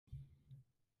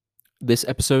This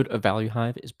episode of Value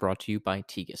Hive is brought to you by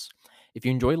Tegus. If you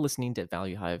enjoy listening to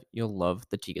Value Hive, you'll love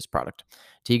the Tegus product.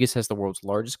 Tegus has the world's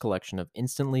largest collection of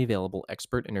instantly available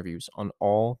expert interviews on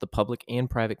all the public and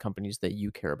private companies that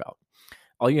you care about.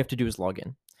 All you have to do is log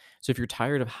in. So if you're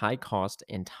tired of high cost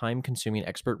and time consuming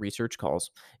expert research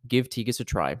calls, give Tegus a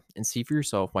try and see for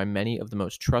yourself why many of the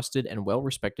most trusted and well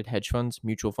respected hedge funds,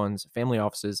 mutual funds, family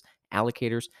offices,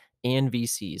 allocators, and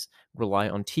VCs rely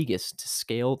on Tegus to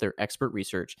scale their expert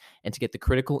research and to get the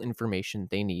critical information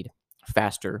they need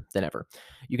faster than ever.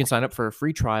 You can sign up for a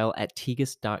free trial at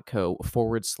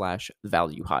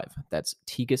tegus.co/value hive. That's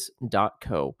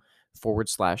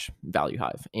tegus.co/value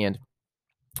hive. And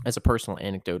as a personal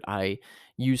anecdote, I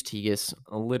use Tegus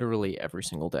literally every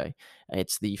single day.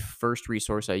 It's the first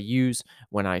resource I use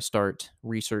when I start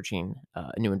researching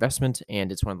a new investment, and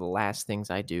it's one of the last things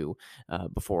I do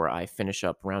before I finish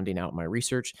up rounding out my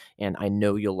research. And I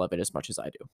know you'll love it as much as I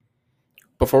do.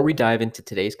 Before we dive into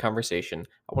today's conversation,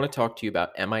 I want to talk to you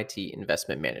about MIT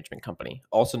Investment Management Company,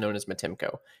 also known as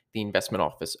Matimco, the investment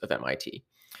office of MIT.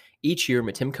 Each year,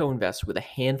 Matimco invests with a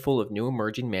handful of new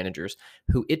emerging managers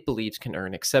who it believes can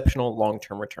earn exceptional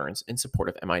long-term returns in support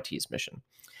of MIT's mission.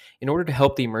 In order to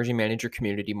help the emerging manager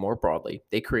community more broadly,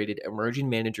 they created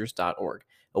emergingmanagers.org,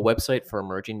 a website for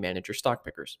emerging manager stock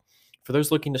pickers. For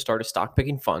those looking to start a stock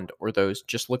picking fund or those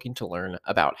just looking to learn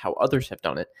about how others have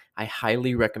done it, I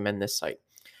highly recommend this site.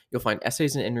 You'll find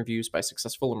essays and interviews by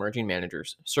successful emerging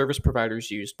managers, service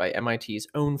providers used by MIT's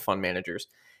own fund managers,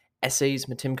 essays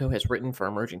Matimco has written for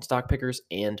emerging stock pickers,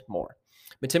 and more.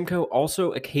 Matimco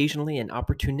also occasionally and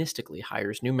opportunistically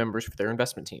hires new members for their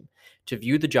investment team. To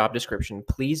view the job description,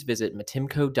 please visit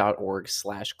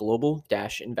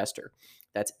matimco.org/global-investor.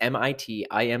 That's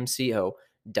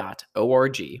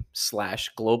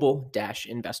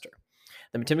mitimco.org/global-investor.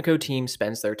 The Matimco team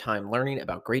spends their time learning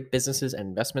about great businesses and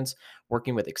investments,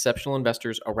 working with exceptional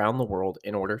investors around the world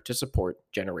in order to support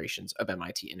generations of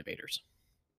MIT innovators.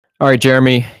 All right,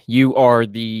 Jeremy, you are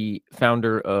the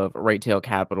founder of Right-Tail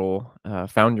Capital.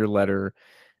 Found your letter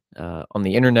on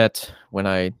the internet when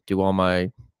I do all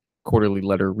my quarterly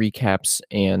letter recaps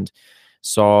and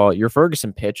saw your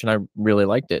Ferguson pitch, and I really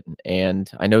liked it. And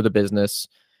I know the business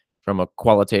from a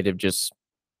qualitative, just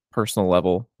personal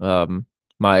level.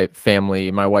 My family,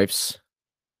 my wife's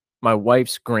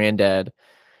granddad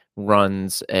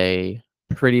runs a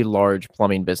pretty large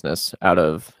plumbing business out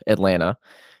of Atlanta,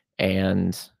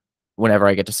 and whenever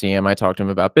I get to see him, I talk to him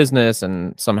about business,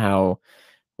 and somehow,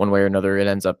 one way or another, it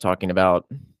ends up talking about,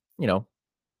 you know,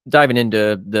 diving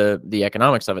into the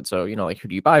economics of it. So, like, who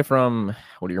do you buy from?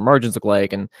 What do your margins look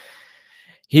like? And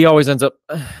he always ends up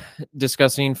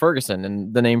discussing Ferguson,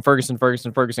 and the name Ferguson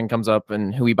comes up,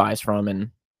 and who he buys from,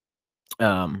 and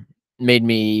made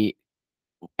me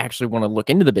actually want to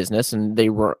look into the business. And they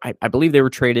were, I believe, they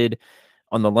were traded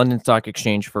on the London Stock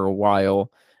Exchange for a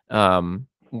while.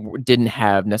 Didn't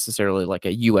have necessarily like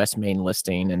a U.S. main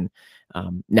listing, and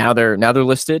now they're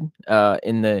listed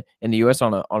in the U.S.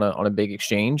 on a big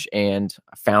exchange. And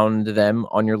I found them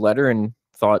on your letter and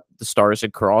thought the stars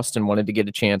had crossed and wanted to get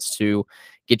a chance to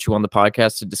get you on the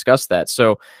podcast to discuss that.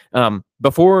 So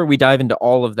before we dive into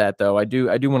all of that, though, I do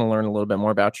want to learn a little bit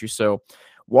more about you. So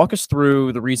walk us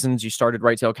through the reasons you started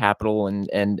Right-Tail Capital and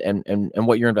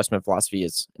what your investment philosophy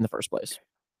is in the first place.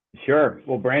 Sure.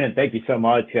 Well, Brandon, thank you so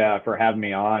much for having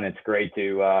me on. It's great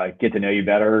to get to know you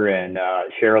better and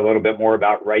share a little bit more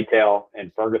about Right-Tail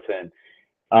and Ferguson.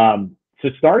 So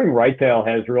starting Right-Tail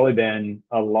has really been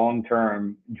a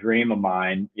long-term dream of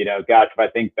mine. Gosh, if I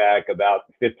think back about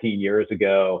 15 years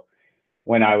ago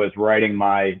when I was writing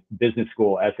my business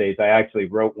school essays, I actually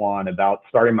wrote one about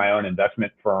starting my own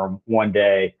investment firm one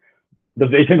day. The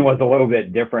vision was a little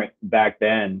bit different back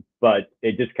then, but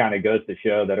it just kind of goes to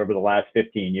show that over the last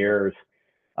 15 years,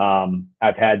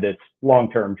 I've had this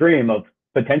long-term dream of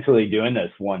potentially doing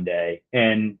this one day.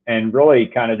 And really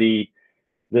kind of the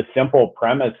simple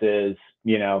premise is,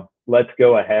 let's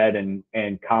go ahead and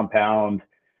compound,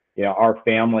 our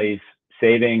family's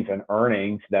savings and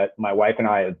earnings that my wife and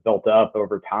I have built up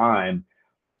over time.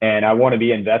 And I want to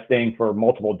be investing for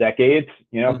multiple decades,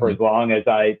 for as long as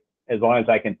I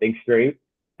can think straight.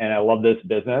 And I love this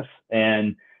business,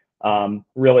 and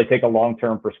really take a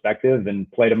long-term perspective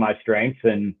and play to my strengths.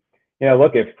 And,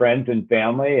 look, if friends and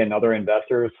family and other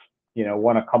investors,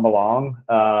 want to come along,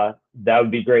 that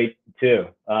would be great too.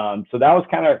 So that was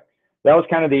kind of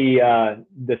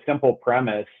the simple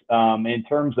premise. In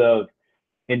terms of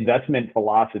investment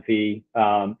philosophy,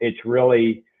 it's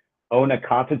really own a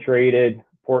concentrated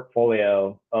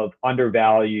portfolio of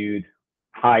undervalued,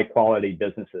 high quality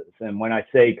businesses. And when I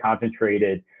say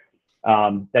concentrated,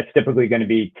 that's typically going to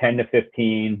be 10 to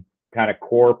 15 kind of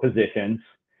core positions.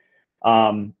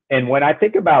 And when I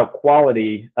think about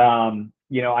quality,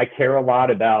 I care a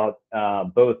lot about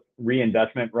both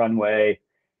reinvestment runway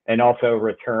and also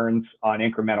returns on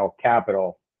incremental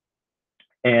capital.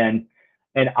 And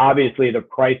and obviously the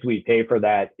price we pay for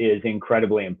that is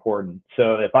incredibly important.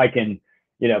 So if I can,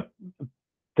 you know,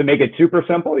 to make it super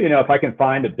simple, if I can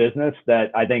find a business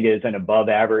that I think is an above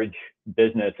average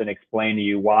business and explain to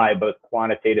you why, both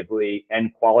quantitatively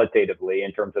and qualitatively,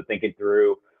 in terms of thinking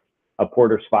through a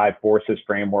Porter's Five Forces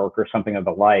framework or something of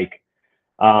the like.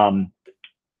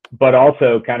 But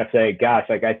also kind of say, gosh,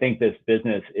 like I think this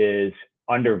business is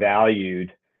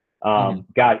undervalued.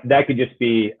 God, that could just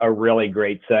be a really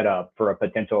great setup for a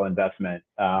potential investment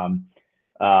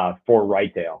for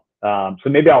Right-Tail. So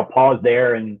maybe I'll pause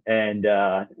there and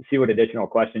see what additional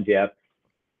questions you have.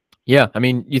 Yeah, I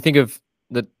mean, you think of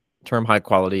the term high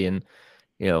quality, and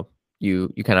you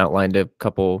kind of outlined a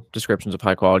couple descriptions of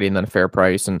high quality and then a fair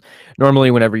price. And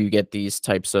normally, whenever you get these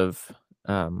types of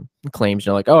claims,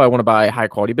 like, oh, I want to buy high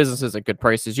quality businesses at good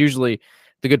prices. Usually,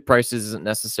 the good prices isn't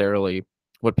necessarily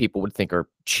what people would think are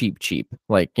cheap,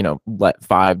 like let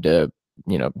 5 to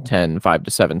 10, 5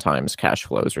 to 7 times cash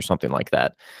flows or something like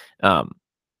that.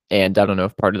 And I don't know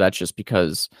if part of that's just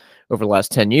because over the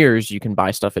last 10 years, you can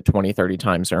buy stuff at 20, 30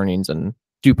 times earnings and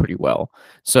do pretty well.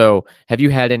 So have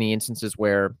you had any instances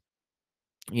where,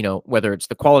 whether it's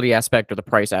the quality aspect or the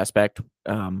price aspect,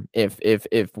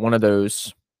 if one of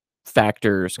those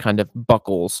factors kind of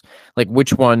buckles, like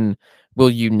which one will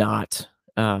you not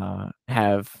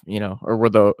have, or were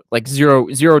the like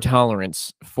zero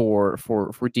tolerance for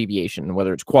deviation,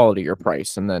 whether it's quality or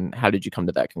price? And then how did you come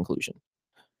to that conclusion?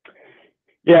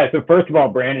 Yeah. So first of all,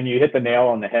 Brandon, you hit the nail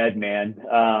on the head, man.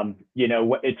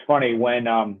 It's funny when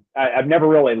I've never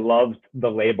really loved the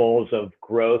labels of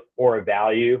growth or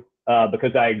value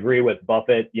because I agree with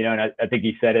Buffett, and I think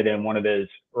he said it in one of his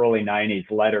early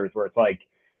 90s letters where it's like,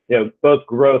 both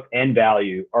growth and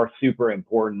value are super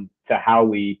important to how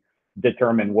we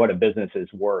determine what a business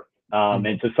is worth.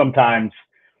 And so sometimes,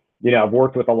 I've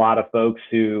worked with a lot of folks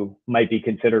who might be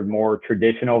considered more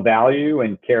traditional value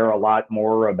and care a lot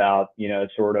more about,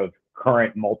 sort of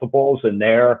current multiples. And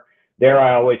there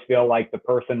I always feel like the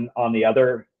person on the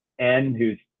other end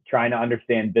who's trying to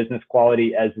understand business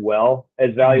quality as well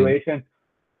as valuation.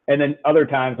 Mm-hmm. And then other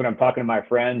times when I'm talking to my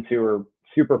friends who are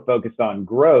super focused on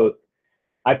growth,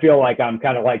 I feel like I'm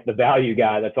kind of like the value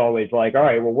guy that's always like, all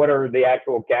right, well, what are the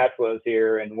actual cash flows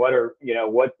here? And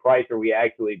what price are we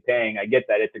actually paying? I get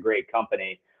that it's a great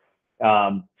company.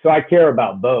 So I care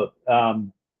about both. To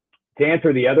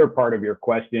answer the other part of your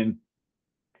question,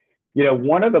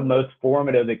 one of the most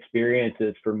formative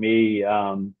experiences for me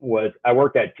was I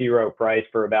worked at T. Rowe Price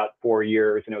for about 4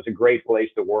 years, and it was a great place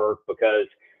to work because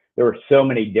there were so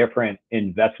many different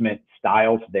investment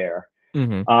styles there.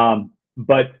 Mm-hmm.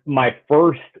 But my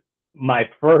first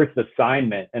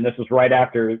assignment, and this was right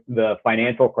after the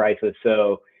financial crisis,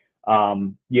 so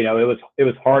it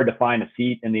was hard to find a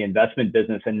seat in the investment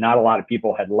business, and not a lot of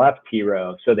people had left T.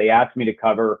 Rowe, so they asked me to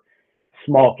cover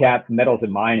small cap metals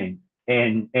and mining.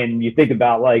 And you think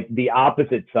about like the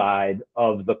opposite side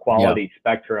of the quality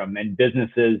spectrum, and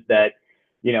businesses that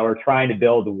are trying to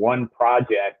build one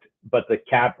project, but the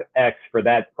CapEx for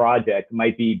that project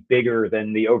might be bigger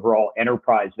than the overall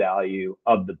enterprise value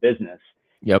of the business.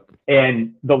 Yep.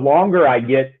 And the longer I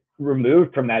get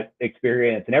removed from that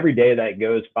experience, and every day that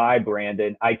goes by,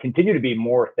 Brandon, I continue to be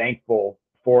more thankful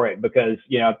for it because,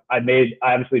 I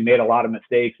obviously made a lot of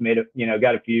mistakes,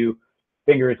 got a few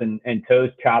fingers and toes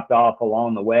chopped off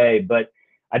along the way. But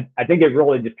I think it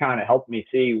really just kind of helped me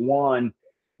see, one,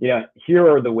 here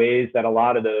are the ways that a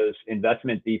lot of those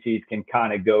investment theses can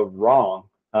kind of go wrong.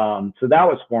 So that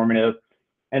was formative.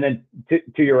 And then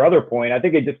to your other point, I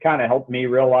think it just kind of helped me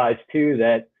realize too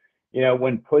that,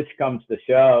 when push comes to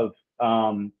shove,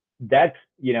 that's,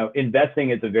 investing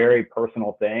is a very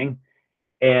personal thing.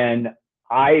 And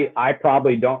I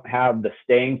probably don't have the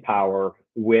staying power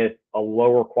with a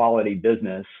lower quality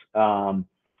business.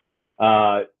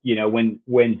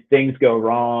 When things go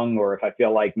wrong, or if I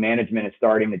feel like management is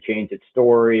starting to change its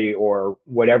story, or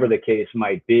whatever the case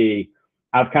might be,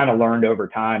 I've kind of learned over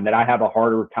time that I have a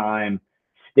harder time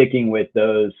sticking with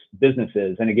those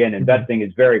businesses. And again, investing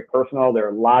is very personal. There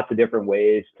are lots of different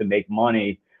ways to make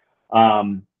money.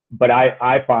 But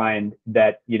I find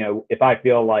that, if I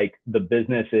feel like the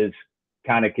business is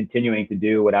kind of continuing to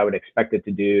do what I would expect it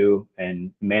to do,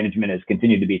 and management has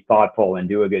continued to be thoughtful and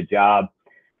do a good job,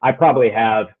 I probably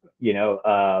have,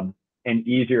 an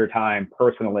easier time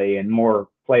personally and more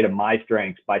play to my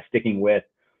strengths by sticking with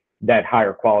that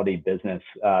higher quality business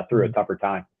through a tougher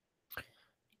time.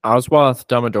 Oswath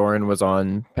Damodaran was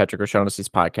on Patrick O'Shaughnessy's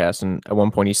podcast, and at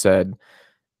one point he said,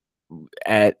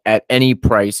 at any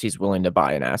price he's willing to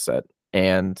buy an asset.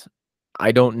 And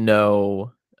I don't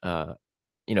know,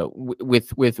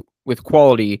 with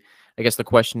quality, I guess the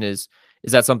question is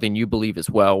that something you believe as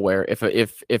well, where if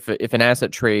an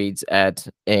asset trades at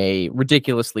a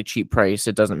ridiculously cheap price,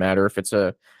 it doesn't matter if it's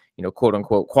a, quote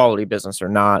unquote quality business or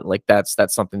not, like that's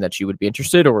something that you would be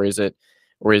interested, or is it,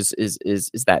 or is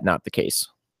that not the case?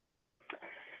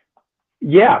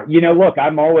 Yeah, look,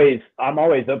 I'm always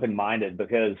open-minded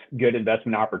because good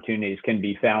investment opportunities can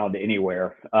be found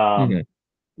anywhere. Hmm.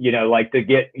 Like to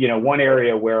get, one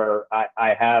area where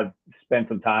I have spent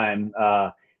some time,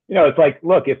 it's like,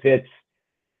 look, if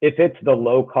it's the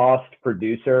low cost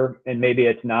producer and maybe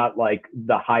it's not like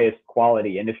the highest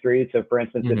quality industry. So for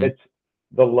instance, if Hmm. it's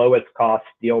the lowest cost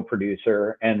steel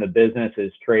producer and the business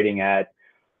is trading at,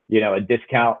 a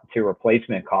discount to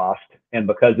replacement cost, and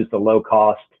because it's a low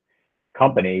cost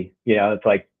company, it's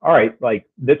like, all right, like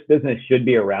this business should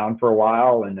be around for a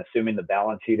while, and assuming the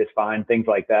balance sheet is fine, things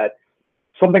like that.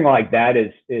 Something like that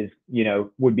is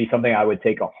would be something I would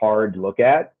take a hard look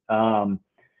at. Uh,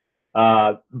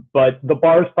 but the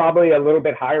bar is probably a little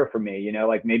bit higher for me.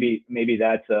 Like maybe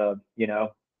that's a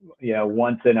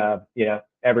once in a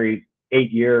every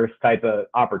 8 years type of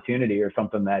opportunity or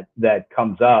something that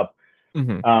comes up.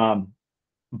 Hmm. Um,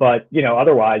 but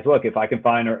otherwise, look, if I can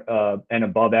find an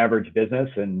above average business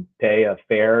and pay a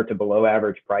fair to below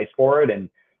average price for it, and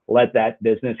let that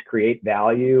business create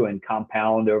value and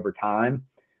compound over time,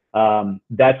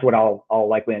 that's what I'll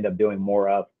likely end up doing more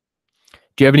of.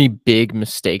 Do you have any big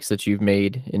mistakes that you've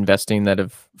made investing that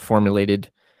have formulated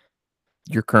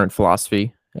your current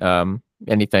philosophy?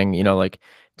 Anything, like, it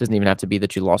doesn't even have to be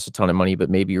that you lost a ton of money, but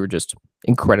maybe you were just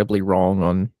incredibly wrong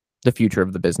on the future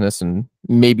of the business and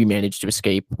maybe managed to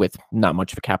escape with not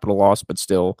much of a capital loss, but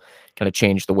still kind of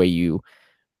change the way you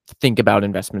think about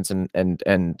investments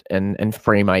and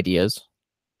frame ideas.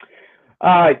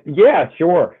 Yeah,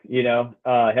 sure.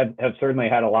 Have certainly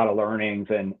had a lot of learnings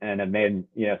and have made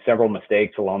several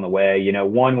mistakes along the way.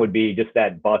 One would be just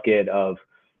that bucket of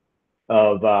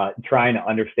trying to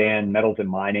understand metals and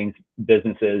mining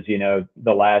businesses.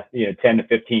 The last 10 to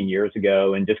 15 years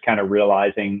ago, and just kind of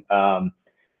realizing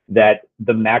that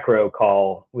the macro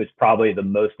call was probably the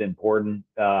most important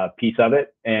piece of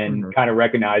it, and Hmm. kind of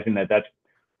recognizing that that's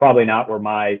probably not where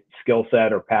my skill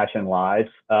set or passion lies.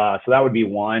 So that would be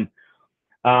one.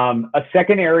 A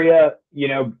second area,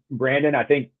 Brandon, I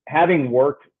think having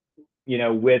worked,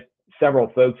 with several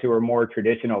folks who are more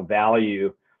traditional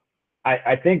value,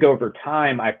 I think over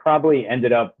time, I probably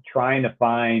ended up trying to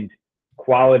find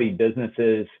quality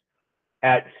businesses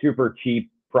at super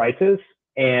cheap prices.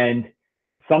 And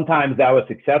sometimes that was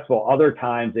successful. Other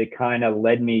times it kind of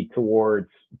led me towards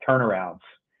turnarounds,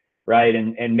 right?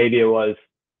 And maybe it was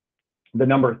the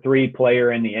number three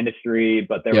player in the industry,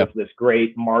 but there Yeah. was this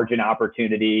great margin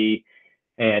opportunity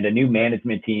and a new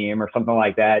management team or something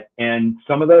like that. And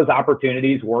some of those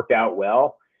opportunities worked out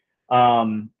well.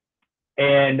 Um,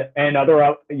 and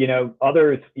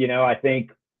others, I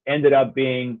think ended up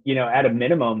being, at a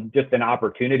minimum, just an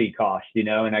opportunity cost,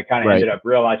 and I kind of Right. ended up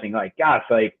realizing like, gosh,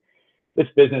 like this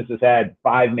business has had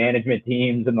 5 management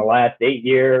teams in the last 8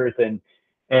 years. And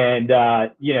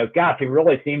gosh, it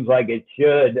really seems like it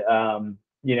should,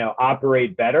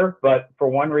 operate better, but for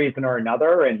one reason or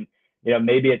another, and,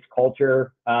 maybe it's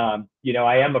culture. I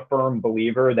am a firm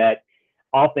believer that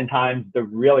oftentimes the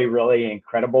really, really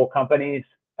incredible companies,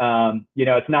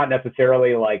 it's not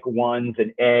necessarily like one's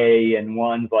an A and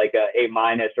one's like a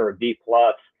A- or a B+.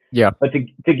 Yeah. But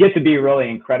to get to be really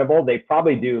incredible, they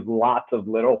probably do lots of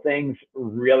little things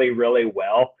really, really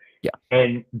well. Yeah.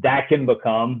 And that can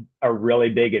become a really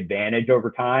big advantage over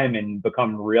time and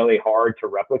become really hard to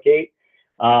replicate.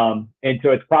 And so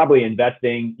it's probably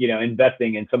investing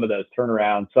in some of those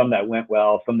turnarounds, some that went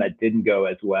well, some that didn't go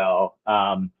as well.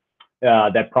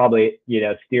 That probably,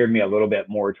 steered me a little bit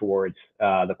more towards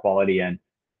the quality end.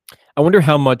 I wonder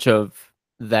how much of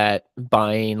that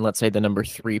buying, let's say, the number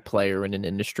three player in an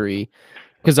industry,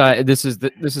 because this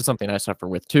is something I suffer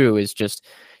with too, is just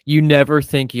you never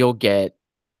think you'll get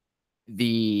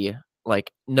the,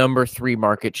 like, number three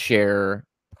market share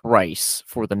price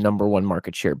for the number one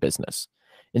market share business.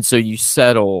 And so you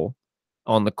settle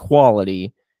on the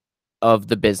quality of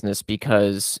the business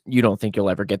because you don't think you'll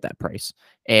ever get that price.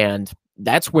 And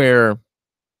that's where,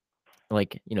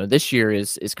 like, this year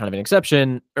is kind of an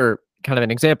exception, or kind of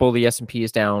an example. The S&P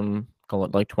is down, call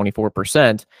it like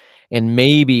 24%, and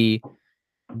maybe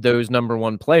those number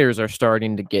one players are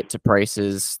starting to get to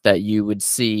prices that you would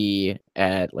see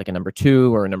at like a number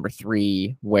two or a number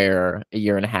three, where a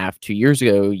year and a half, 2 years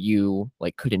ago, you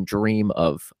like couldn't dream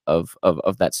of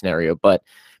that scenario. But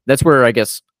that's where I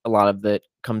guess a lot of that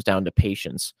comes down to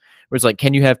patience. Where it's like,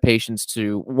 can you have patience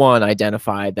to one,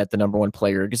 identify that the number one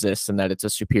player exists and that it's a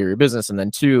superior business, and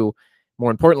then two,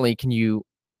 more importantly, can you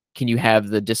have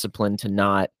the discipline to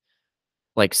not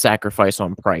like sacrifice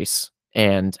on price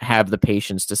and have the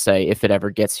patience to say, if it ever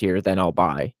gets here, then I'll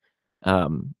buy.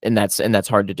 And that's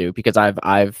hard to do, because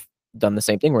I've done the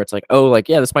same thing where it's like, oh, like,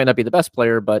 yeah, this might not be the best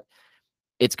player, but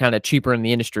it's kind of cheaper in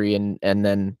the industry, and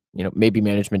then maybe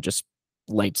management just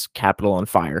lights capital on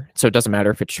fire. So it doesn't matter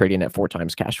if it's trading at 4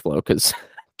 times cash flow, because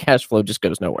cash flow just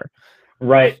goes nowhere.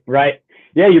 Right, right.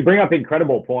 Yeah, you bring up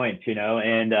incredible points,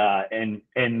 and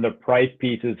the price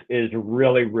piece is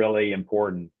really, really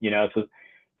important.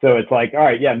 So it's like, all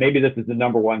right, yeah, maybe this is the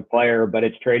number one player, but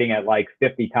it's trading at like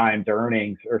 50 times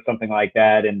earnings or something like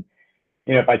that. And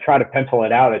if I try to pencil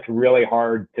it out, it's really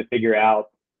hard to figure out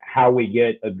how we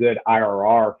get a good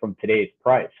IRR from today's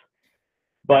price.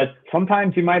 But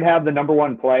sometimes you might have the number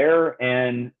one player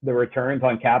and the returns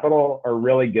on capital are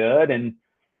really good. And,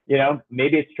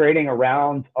 maybe it's trading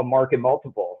around a market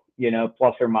multiple,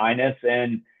 plus or minus.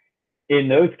 And in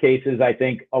those cases, I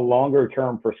think a longer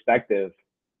term perspective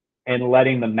and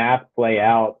letting the math play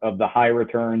out of the high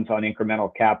returns on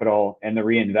incremental capital and the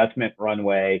reinvestment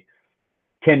runway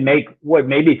can make what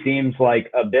maybe seems like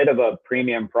a bit of a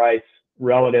premium price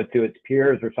relative to its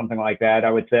peers or something like that.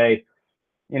 I would say,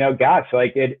 gosh,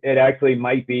 like it actually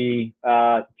might be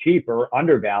cheap or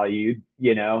undervalued,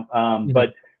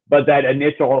 but that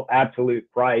initial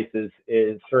absolute price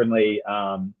is certainly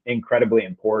incredibly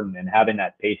important, and having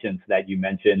that patience that you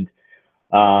mentioned,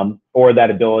 or that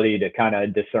ability to kind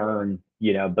of discern,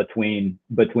 between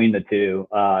the two,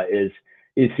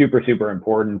 is super, super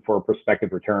important for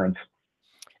prospective returns.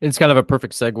 It's kind of a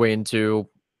perfect segue into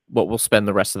what we'll spend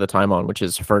the rest of the time on, which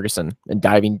is Ferguson and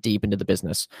diving deep into the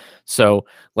business. So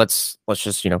let's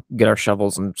just get our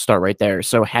shovels and start right there.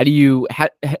 So how did you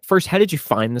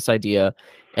find this idea,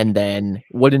 and then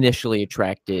what initially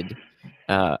attracted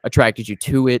you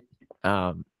to it,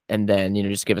 and then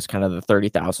just give us kind of the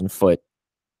 30,000-foot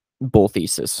bull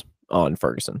thesis on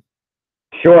Ferguson.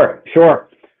 Sure.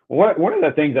 One of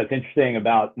the things that's interesting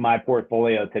about my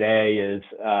portfolio today is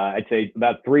I'd say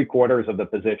about 3/4 of the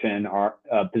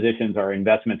positions are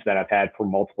investments that I've had for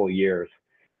multiple years.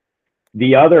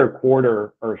 The other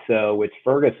quarter or so, which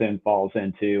Ferguson falls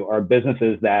into, are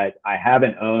businesses that I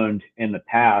haven't owned in the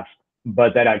past,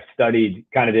 but that I've studied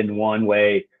kind of in one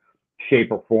way,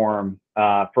 shape, or form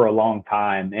for a long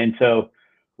time. And so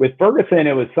with Ferguson,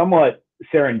 it was somewhat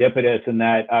serendipitous in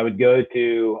that I would go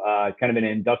to kind of an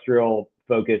industrial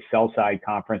focused sell side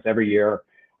conference every year,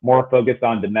 more focused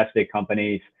on domestic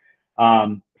companies.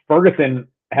 Ferguson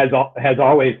has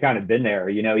always kind of been there,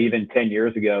 even 10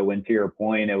 years ago, when, to your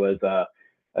point, it was a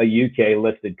UK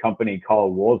listed company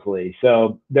called Wolseley.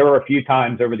 So there were a few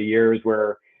times over the years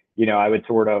where, I would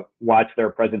sort of watch their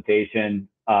presentation,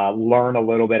 learn a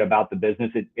little bit about the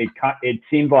business. It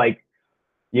seemed like,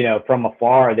 from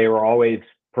afar, they were always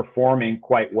performing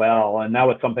quite well. And that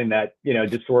was something that,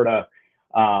 just sort of,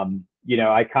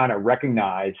 I kind of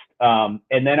recognized.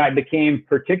 And then I became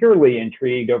particularly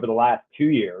intrigued over the last 2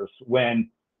 years when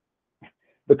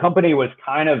the company was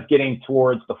kind of getting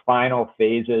towards the final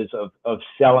phases of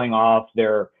selling off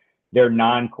their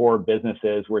non-core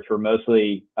businesses, which were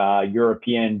mostly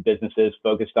European businesses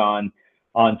focused on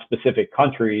specific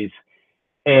countries.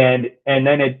 And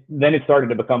then it started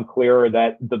to become clearer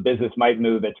that the business might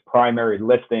move its primary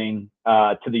listing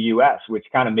to the U.S., which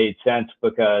kind of made sense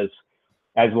because,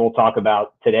 as we'll talk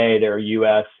about today, their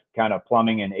U.S. kind of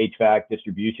plumbing and HVAC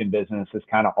distribution business has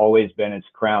kind of always been its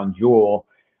crown jewel,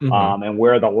 and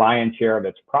where the lion's share of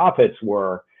its profits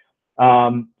were.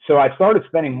 So I started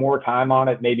spending more time on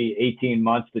it, maybe 18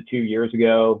 months to 2 years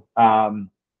ago.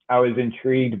 I was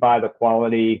intrigued by the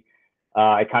quality.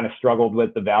 I kind of struggled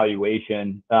with the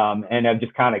valuation, and I've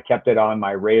just kind of kept it on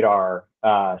my radar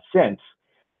since.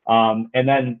 And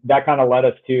then that kind of led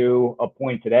us to a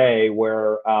point today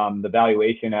where the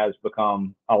valuation has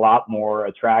become a lot more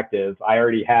attractive. I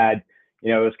already had,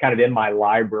 it was kind of in my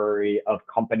library of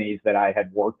companies that I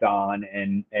had worked on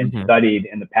and studied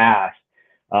in the past,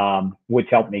 which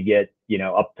helped me get,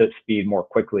 up to speed more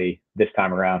quickly this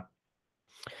time around.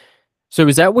 So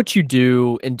is that what you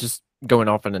do? And just going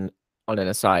off on an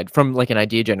aside, from like an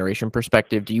idea generation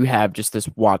perspective, do you have just this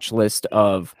watch list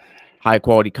of high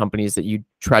quality companies that you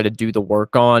try to do the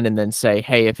work on, and then say,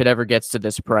 hey, if it ever gets to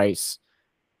this price,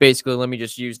 basically let me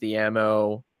just use the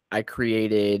ammo I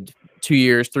created 2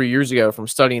 years, 3 years ago from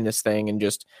studying this thing, and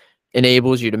just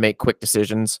enables you to make quick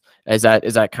decisions. Is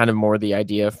that kind of more the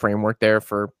idea framework there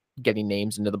for getting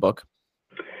names into the book?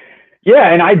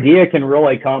 Yeah, an idea can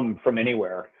really come from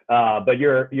anywhere. But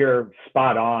you're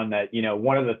spot on that,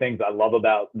 one of the things I love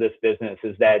about this business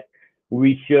is that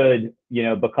we should,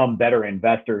 become better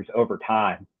investors over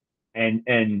time. And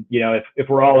if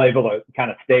we're all able to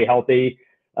kind of stay healthy,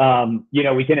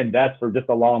 we can invest for just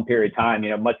a long period of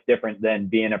time, much different than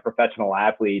being a professional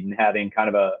athlete and having kind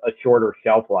of a shorter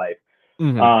shelf life.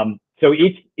 Hmm. So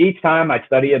each time I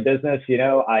study a business,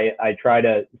 I try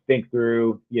to think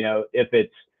through, if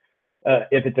it's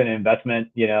an investment,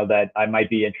 that I might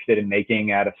be interested in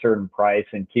making at a certain price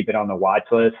and keep it on the watch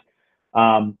list.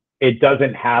 It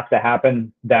doesn't have to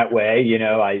happen that way.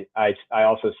 I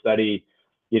also study,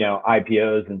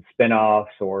 IPOs and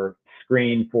spinoffs, or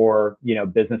screen for,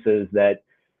 businesses that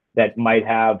might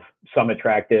have some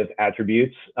attractive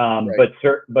attributes. Right.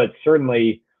 But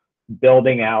certainly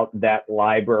building out that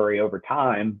library over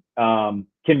time can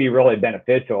be really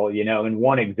beneficial. And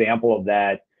one example of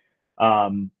that,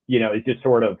 is just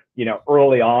sort of,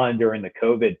 early on during the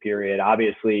COVID period.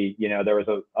 Obviously, there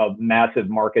was a massive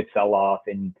market sell off,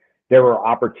 and there were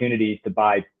opportunities to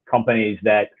buy companies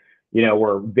that,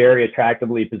 were very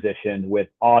attractively positioned with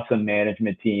awesome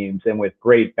management teams and with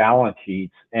great balance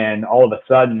sheets. And all of a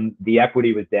sudden, the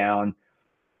equity was down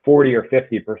 40 or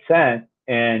 50%.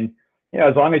 And,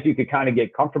 as long as you could kind of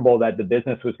get comfortable that the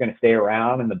business was going to stay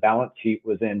around and the balance sheet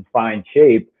was in fine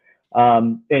shape.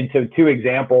 And so two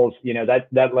examples,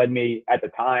 that led me at the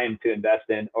time to invest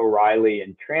in O'Reilly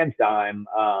and TransDigm,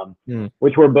 Mm.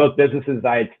 which were both businesses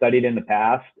I had studied in the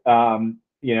past.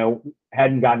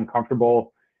 Hadn't gotten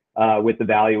comfortable with the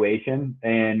valuation,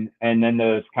 and then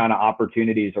those kind of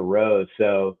opportunities arose.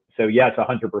 So yes,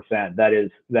 100%. That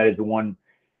is one,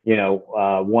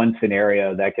 one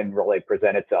scenario that can really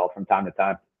present itself from time to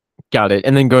time. Got it.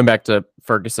 And then going back to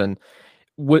Ferguson,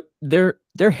 what their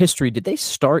history, did they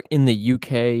start in the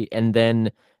UK and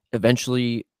then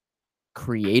eventually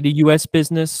create a US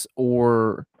business?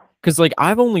 Or because like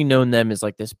I've only known them as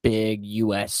like this big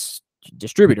US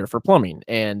distributor for plumbing,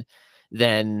 and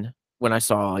then when I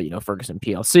saw, Ferguson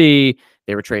PLC,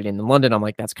 they were trading in London, I'm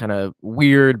like, that's kind of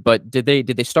weird. But did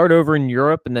they start over in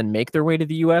Europe and then make their way to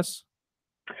the US?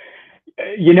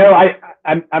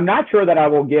 I'm not sure that I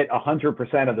will get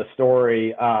 100% of the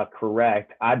story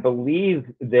correct. I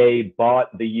believe they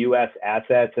bought the U.S.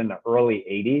 assets in the early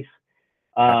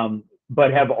 80s,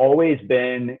 but have always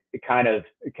been kind of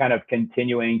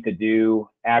continuing to do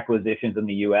acquisitions in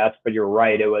the U.S. But you're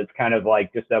right, it was kind of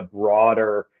like just a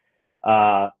broader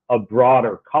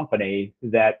company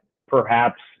that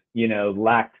perhaps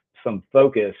lacked some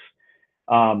focus.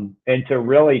 And so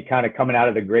really kind of coming out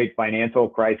of the great financial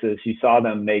crisis, you saw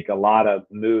them make a lot of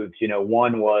moves.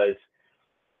 One was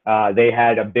they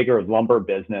had a bigger lumber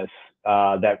business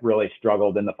that really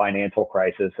struggled in the financial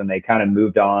crisis, and they kind of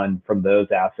moved on from those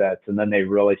assets. And then they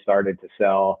really started to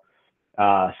sell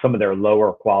some of their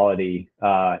lower quality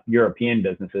European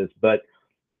businesses. But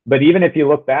even if you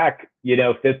look back,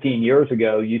 15 years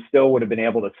ago, you still would have been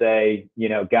able to say,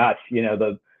 gosh,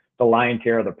 the lion's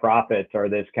share of the profits are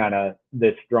this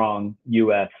strong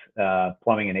U.S.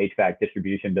 Plumbing and HVAC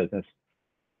distribution business.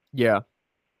 Yeah.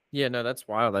 Yeah, no, that's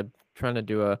wild. I'm trying to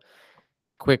do a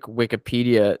quick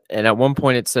Wikipedia, and at one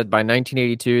point it said by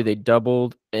 1982 they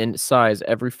doubled in size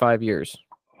every 5 years.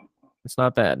 It's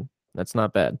not bad. That's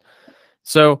not bad.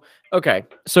 So, okay.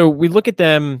 So we look at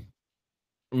them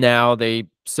now. They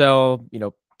sell,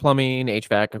 plumbing,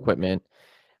 HVAC equipment.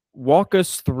 Walk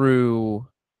us through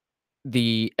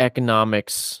the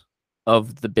economics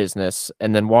of the business,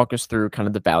 and then walk us through kind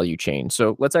of the value chain.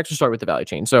 So let's actually start with the value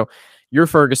chain. So you're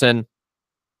Ferguson,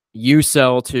 you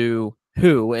sell to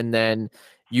who, and then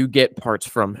you get parts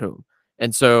from whom.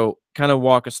 And so kind of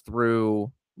walk us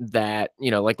through that,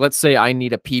 like let's say I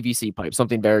need a PVC pipe,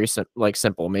 something very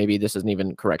simple. Maybe this isn't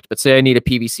even correct, but say I need a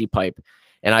PVC pipe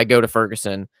and I go to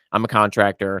Ferguson, I'm a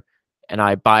contractor, and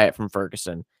I buy it from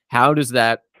Ferguson. How does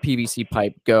that PVC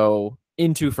pipe go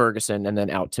into Ferguson and then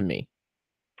out to me?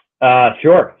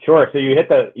 Sure. So you hit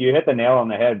the nail on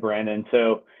the head, Brandon.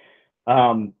 So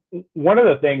one of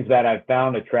the things that I've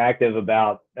found attractive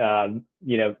about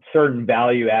certain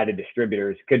value added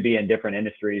distributors, could be in different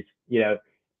industries,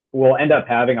 will end up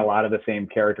having a lot of the same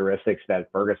characteristics that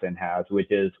Ferguson has,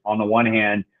 which is, on the one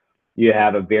hand, you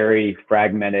have a very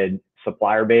fragmented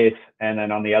supplier base, and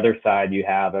then on the other side, you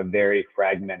have a very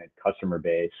fragmented customer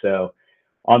base. So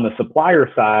on the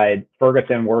supplier side,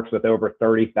 Ferguson works with over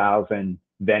 30,000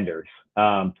 vendors.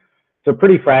 So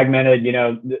pretty fragmented.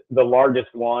 The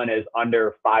largest one is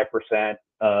under 5%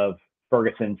 of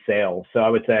Ferguson sales. So I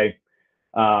would say,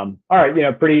 all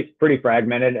right, pretty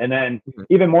fragmented, and then Mhm.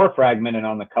 even more fragmented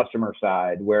on the customer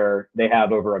side, where they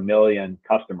have over 1 million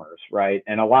customers, right?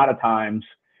 And a lot of times,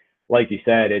 like you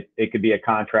said, it could be a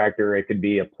contractor, it could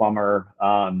be a plumber,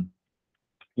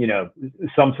 you know,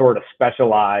 some sort of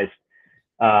specialized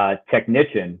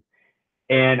technician.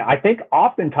 And I think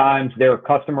oftentimes their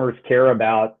customers care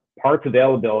about parts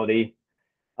availability,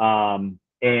 and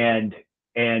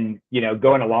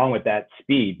going along with that,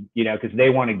 speed, because they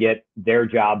want to get their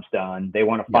jobs done. They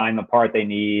want to Yeah. find the part they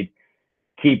need,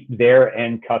 keep their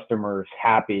end customers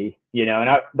happy,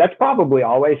 and that's probably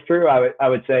always true. I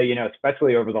would say,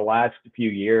 especially over the last few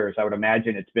years, I would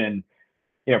imagine it's been,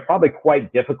 probably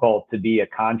quite difficult to be a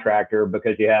contractor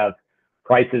because you have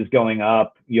prices going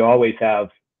up. You always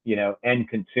have, end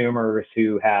consumers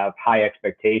who have high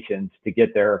expectations to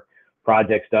get their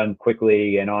projects done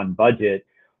quickly and on budget.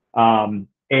 And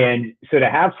so to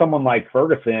have someone like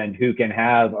Ferguson who can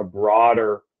have a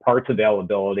broader parts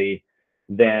availability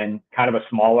than kind of a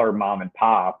smaller mom and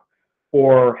pop,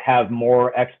 or have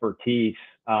more expertise,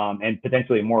 and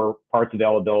potentially more parts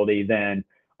availability than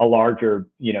a larger,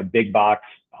 big box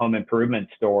home improvement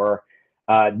store,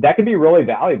 that can be really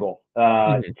valuable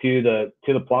Mhm. to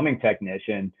the plumbing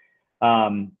technician.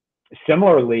 Um,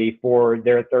 Similarly, for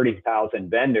their 30,000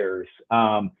 vendors,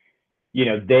 I'm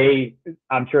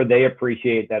sure they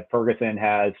appreciate that Ferguson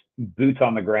has boots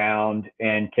on the ground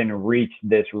and can reach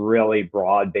this really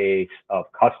broad base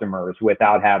of customers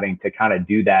without having to kind of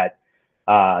do that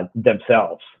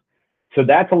themselves. So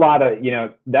that's a lot of,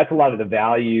 the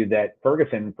value that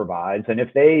Ferguson provides. And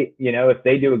if they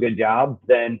do a good job,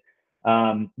 then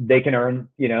they can earn,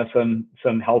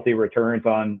 some healthy returns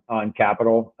on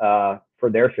capital for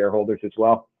their shareholders as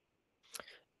well.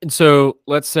 And so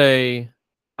let's say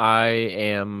I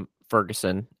am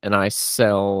Ferguson and I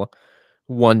sell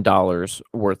 $1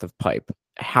 worth of pipe.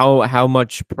 How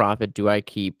much profit do I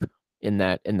keep in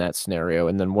that scenario?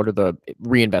 And then what are the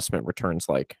reinvestment returns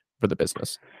like for the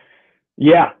business?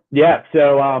 Yeah, yeah.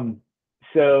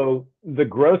 So the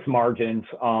gross margins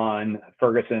on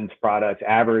Ferguson's products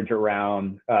average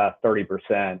around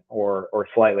 30% or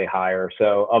slightly higher.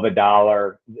 So of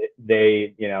 $1,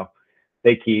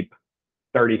 they keep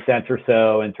 30 cents or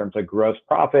so in terms of gross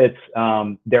profits.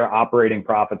 Their operating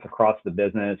profits across the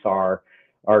business are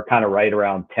kind of right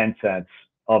around 10 cents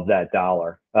of that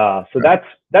dollar. So Okay.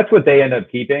 that's what they end up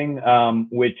keeping,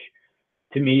 which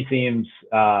to me seems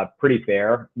pretty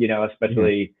fair, Mhm.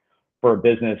 especially for a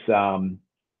business,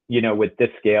 with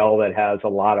this scale that has a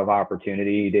lot of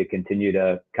opportunity to continue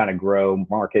to kind of grow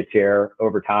market share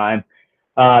over time.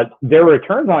 Their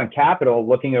returns on capital,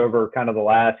 looking over kind of the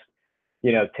last,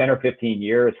 10 or 15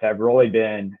 years, have really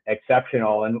been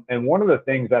exceptional. And one of the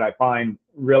things that I find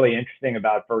really interesting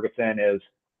about Ferguson is,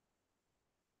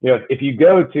 if you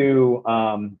go to,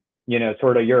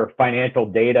 sort of your financial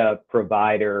data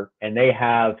provider, and they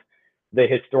have the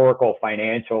historical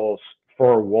financials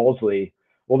for Wolseley,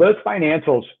 well, those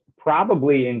financials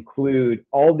probably include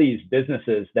all these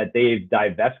businesses that they've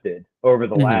divested over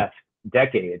the Mhm. last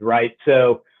decade, right?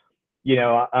 So,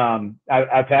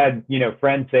 I've had,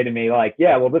 friends say to me like,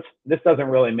 yeah, well, this doesn't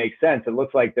really make sense. It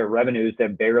looks like their revenues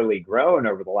have barely grown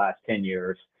over the last 10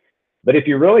 years. But if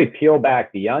you really peel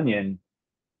back the onion,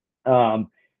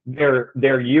 um, their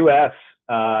U.S.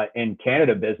 And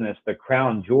Canada business, the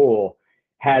crown jewel,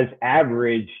 has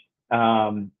averaged,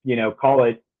 call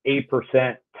it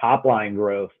 8% top line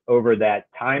growth over that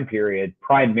time period,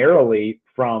 primarily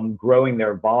from growing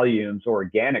their volumes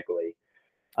organically.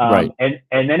 Right.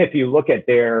 And then if you look at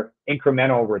their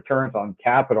incremental returns on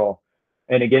capital,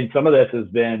 and again, some of this has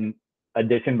been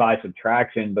addition by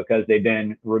subtraction because they've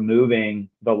been removing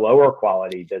the lower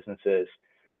quality businesses.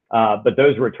 But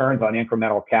those returns on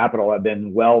incremental capital have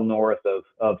been well north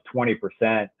of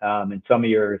 20%, in some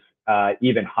years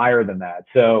even higher than that.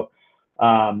 So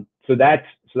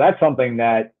that's something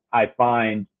that I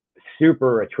find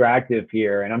super attractive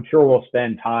here, and I'm sure we'll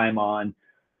spend time on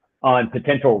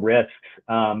potential risks.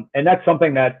 And that's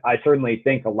something that I certainly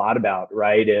think a lot about,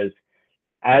 right? Is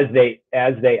as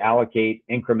they allocate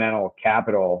incremental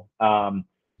capital,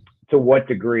 to what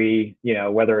degree,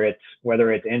 whether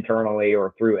it's internally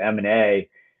or through M&A,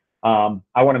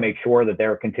 I want to make sure that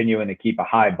they're continuing to keep a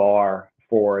high bar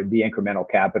for the incremental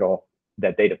capital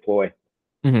that they deploy.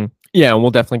 Mhm. Yeah, and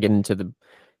we'll definitely get into the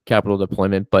capital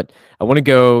deployment, but I wanna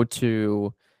go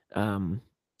to, um,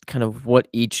 kind of what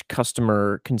each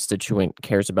customer constituent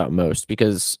cares about most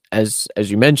because as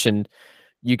you mentioned,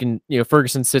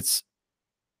 Ferguson sits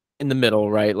in the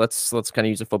middle, right? Let's kinda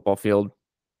use a football field.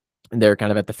 They're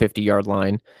kind of at the 50-yard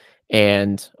line.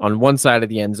 And on one side of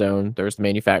the end zone, there's the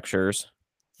manufacturers,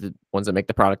 the ones that make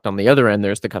the product. On the other end,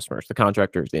 there's the customers, the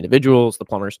contractors, the individuals, the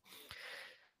plumbers.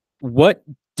 What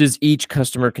does each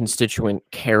customer constituent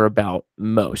care about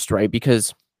most, right?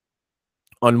 Because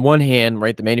on one hand,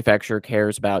 right, the manufacturer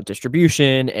cares about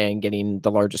distribution and getting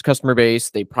the largest customer base.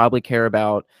 They probably care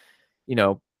about, you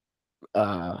know,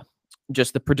 uh,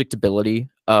 just the predictability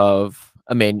of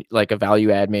like a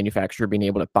value add manufacturer being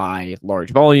able to buy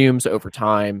large volumes over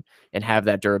time and have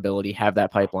that durability, have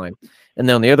that pipeline. And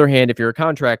then on the other hand, if you're a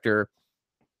contractor,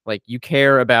 like you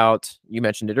care about, you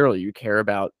mentioned it earlier, you care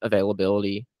about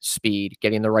availability, speed,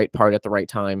 getting the right part at the right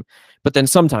time, but then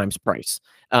sometimes price.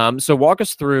 So walk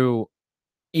us through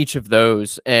each of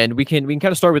those, and we can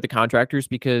kind of start with the contractors,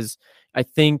 because I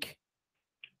think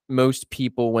most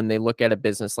people, when they look at a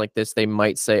business like this, they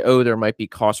might say, oh, there might be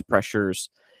cost pressures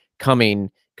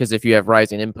coming, because if you have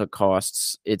rising input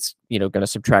costs, it's, going to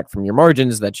subtract from your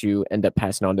margins that you end up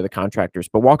passing on to the contractors.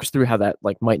 But walk us through how that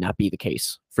like might not be the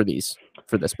case for this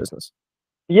business.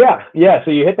 Yeah, yeah.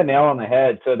 So you hit the nail on the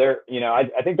head. So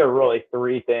I think there are really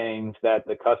three things that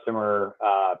the customer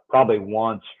probably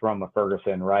wants from a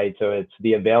Ferguson, right? So it's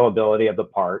the availability of the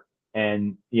part,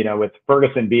 and with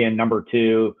Ferguson being number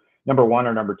one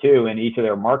or number two in each of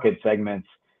their market segments,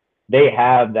 they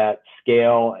have that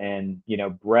scale and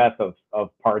breadth of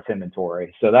parts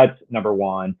inventory. So that's number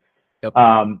one. Yep.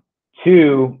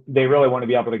 Two, they really want to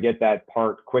be able to get that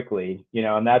part quickly,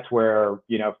 and that's where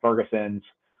Ferguson's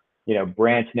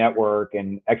branch network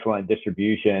and excellent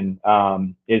distribution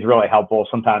is really helpful.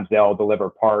 Sometimes they'll deliver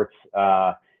parts,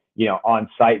 on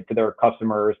site to their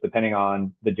customers, depending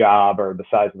on the job or the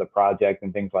size of the project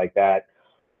and things like that.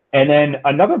 And then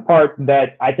another part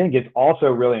that I think is also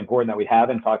really important that we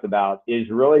haven't talked about is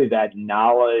really that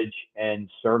knowledge and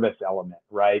service element,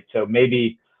 right? So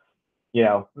maybe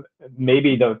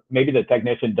the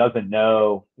technician doesn't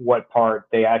know what part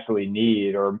they actually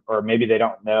need, or maybe they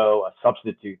don't know a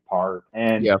substitute part.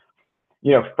 And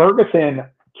yeah, Ferguson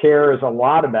cares a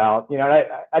lot about,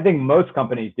 I think most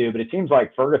companies do, but it seems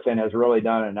like Ferguson has really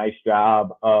done a nice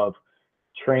job of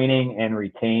training and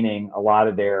retaining a lot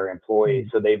of their employees.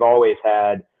 So they've always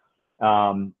had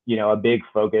a big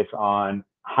focus on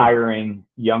hiring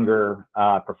younger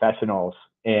professionals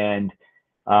and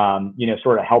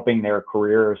sort of helping their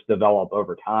careers develop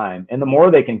over time. And the more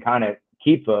they can kind of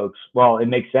keep folks, well, it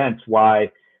makes sense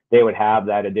why they would have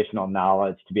that additional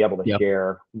knowledge to be able to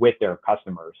share with their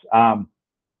customers.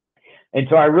 And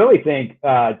so I really think,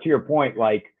 to your point,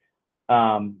 like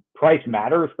price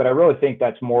matters, but I really think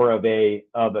that's more of a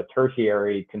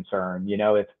tertiary concern.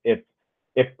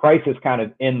 If price is kind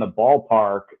of in the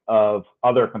ballpark of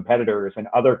other competitors, and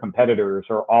other competitors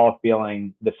are all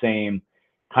feeling the same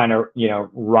kind of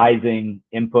rising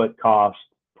input cost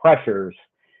pressures,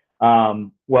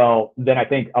 well, then I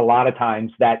think a lot of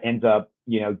times that ends up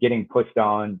getting pushed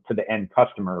on to the end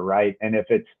customer, right? And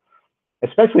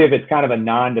especially if it's kind of a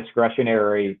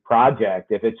non-discretionary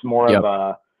project, if it's more of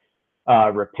a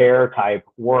repair type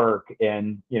work,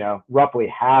 and roughly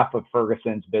half of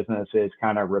Ferguson's business is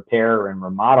kind of repair and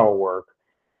remodel work,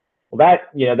 well,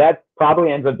 that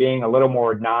probably ends up being a little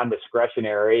more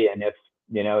non-discretionary. And if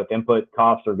input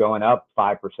costs are going up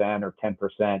 5% or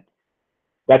 10%,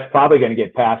 that's probably going to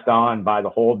get passed on by the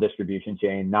whole distribution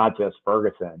chain, not just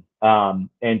Ferguson.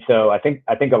 And so I think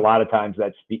a lot of times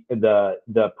that's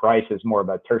the price is more of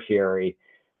a tertiary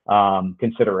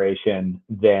consideration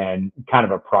than kind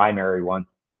of a primary one.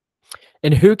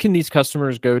 And who can these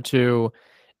customers go to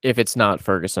if it's not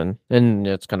Ferguson? And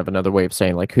it's kind of another way of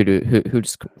saying, like, who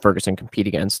does Ferguson compete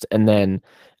against? And then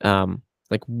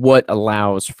like, what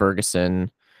allows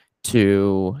Ferguson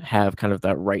to have kind of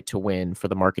that right to win for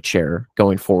the market share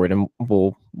going forward? And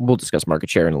we'll discuss market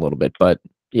share in a little bit, but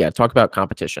yeah, talk about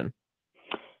competition.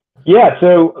 Yeah,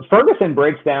 so Ferguson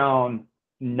breaks down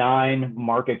 9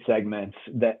 market segments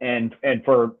and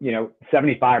for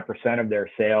 75% of their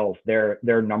sales, they're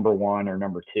number one or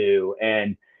number two,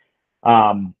 and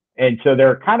so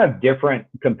they're kind of different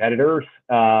competitors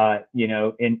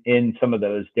in some of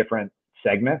those different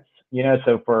segments.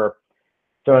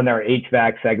 So in their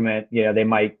HVAC segment, they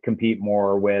might compete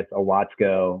more with a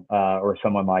Watsco or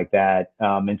someone like that.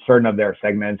 In certain of their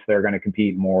segments, they're going to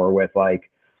compete more with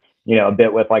like a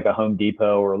bit with like a Home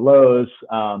Depot or Lowe's.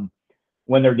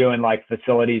 When they're doing like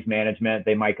facilities management,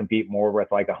 they might compete more with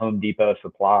like a Home Depot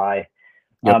Supply.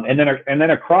 And then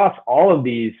across all of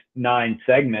these 9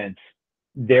 segments,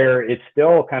 it's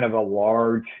still kind of a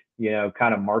large,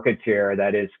 kind of market share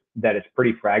that is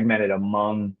pretty fragmented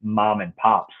among mom and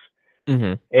pops.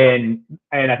 Mm-hmm.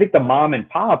 And I think the mom and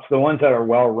pops, the ones that are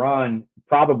well run,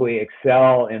 probably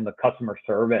excel in the customer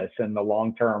service and the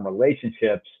long-term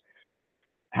relationships.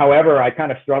 However, I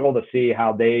kind of struggle to see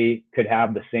how they could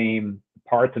have the same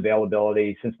parts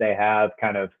availability since they have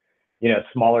kind of,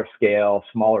 smaller scale,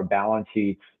 smaller balance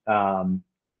sheets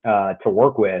to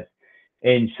work with.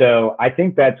 And so I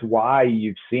think that's why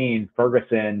you've seen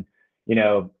Ferguson,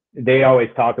 they always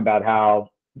talk about how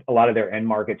a lot of their end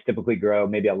markets typically grow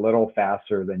maybe a little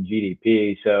faster than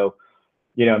GDP. So,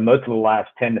 most of the last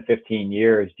 10 to 15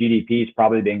 years, GDP has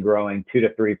probably been growing 2 to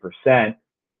 3%.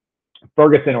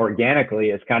 Ferguson organically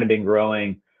has kind of been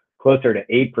growing closer to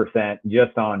 8%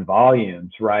 just on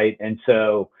volumes, right? And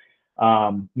so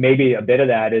maybe a bit of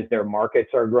that is their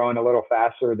markets are growing a little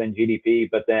faster than GDP,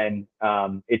 but then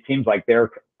it seems like they're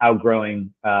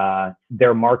outgrowing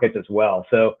their markets as well.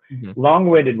 So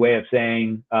long-winded way of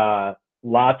saying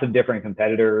lots of different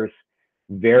competitors,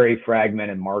 very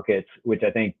fragmented markets, which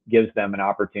I think gives them an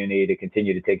opportunity to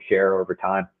continue to take share over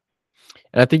time.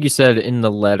 And I think you said in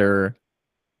the letter,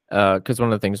 because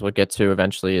one of the things we'll get to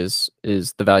eventually is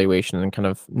the valuation and kind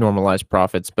of normalized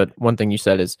profits. But one thing you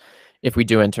said is if we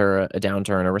do enter a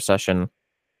downturn, a recession,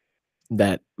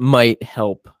 that might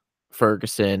help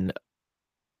Ferguson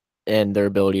and their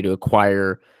ability to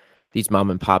acquire these mom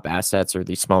and pop assets or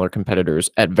these smaller competitors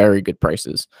at very good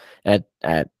prices, at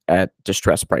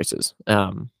distressed prices,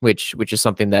 which is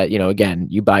something that, again,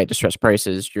 you buy at distressed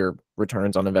prices, your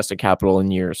returns on invested capital in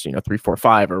years 3, 4,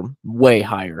 5 are way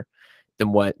higher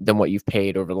than what you've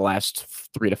paid over the last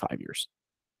 3 to 5 years.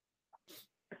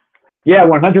 Yeah,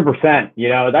 100%.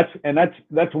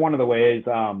 That's one of the ways.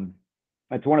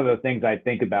 That's one of the things I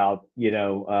think about,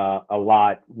 a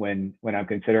lot when I'm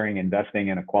considering investing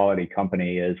in a quality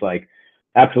company is like,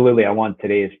 absolutely, I want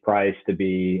today's price to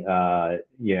be,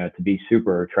 to be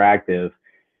super attractive,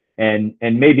 and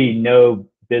maybe no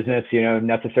business,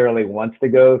 necessarily wants to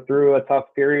go through a tough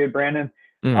period, Brandon.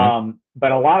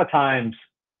 But a lot of times,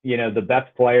 the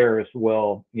best players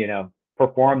will,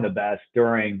 perform the best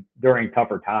during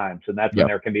tougher times, and that's when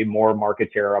there can be more market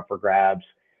share up for grabs.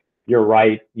 You're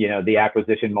right. The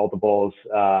acquisition multiples,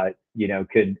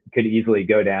 could easily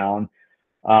go down.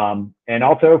 And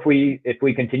also if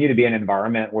we continue to be in an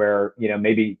environment where,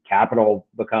 maybe capital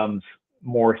becomes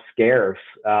more scarce,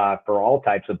 for all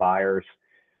types of buyers,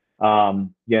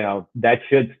 that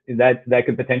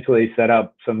could potentially set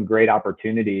up some great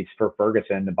opportunities for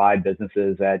Ferguson to buy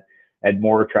businesses at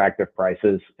more attractive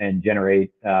prices and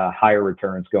generate, higher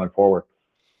returns going forward.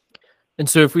 And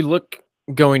so if we look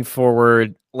going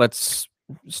forward, let's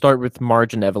start with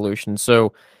margin evolution.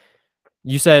 So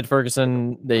you said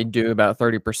Ferguson, they do about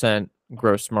 30%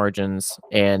 gross margins,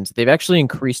 and they've actually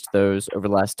increased those over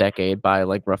the last decade by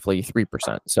like roughly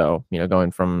 3%. So,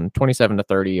 going from 27 to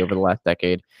 30 over the last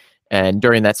decade. And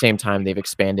during that same time, they've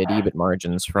expanded EBIT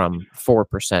margins from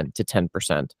 4% to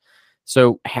 10%.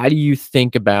 So how do you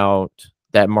think about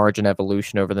that margin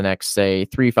evolution over the next, say,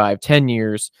 3, 5, 10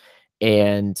 years?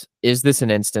 And is this an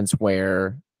instance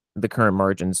where the current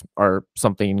margins are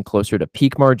something closer to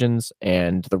peak margins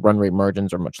and the run rate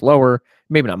margins are much lower?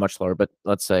 Maybe not much lower, but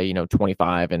let's say,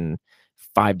 25 and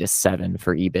 5 to 7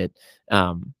 for EBIT.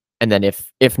 And then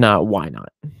if not, why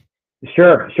not?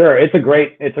 Sure. It's a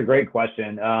great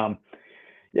question.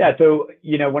 Yeah. So,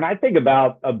 when I think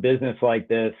about a business like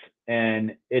this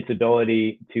and its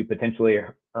ability to potentially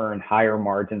earn higher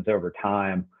margins over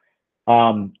time,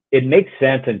 it makes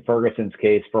sense in Ferguson's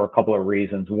case for a couple of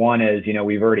reasons. One is,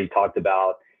 we've already talked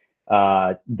about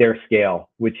their scale,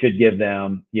 which should give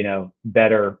them,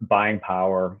 better buying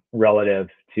power relative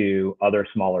to other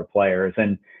smaller players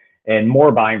and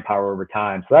more buying power over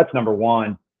time. So that's number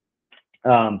one.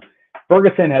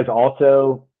 Ferguson has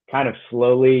also kind of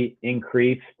slowly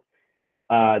increased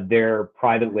their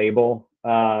private label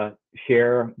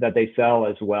share that they sell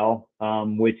as well,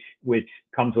 which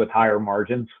comes with higher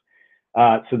margins.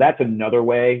 So that's another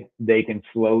way they can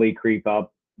slowly creep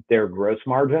up their gross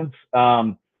margins.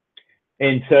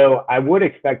 And so I would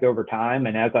expect over time,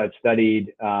 and as I've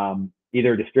studied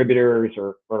either distributors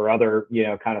or other,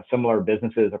 kind of similar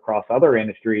businesses across other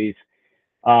industries,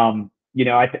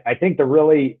 I think the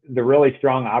really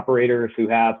strong operators who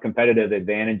have competitive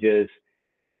advantages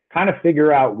kind of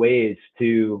figure out ways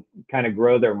to kind of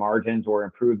grow their margins or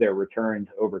improve their returns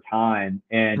over time.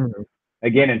 And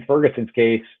again, in Ferguson's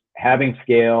case, having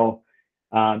scale,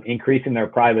 increasing their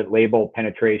private label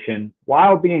penetration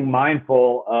while being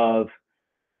mindful of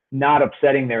not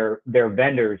upsetting their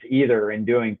vendors either and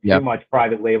doing too much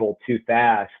private label too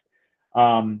fast.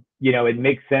 It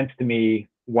makes sense to me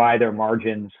why their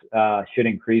margins should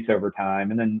increase over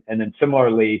time. And then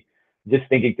similarly, just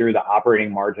thinking through the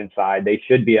operating margin side, they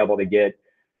should be able to get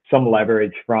some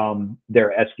leverage from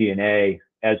their SG&A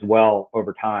as well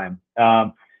over time.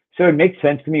 So it makes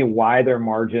sense to me why their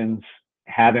margins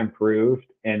have improved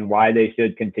and why they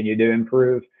should continue to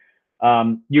improve.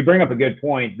 You bring up a good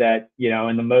point that,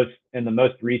 in the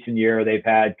most recent year, they've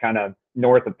had kind of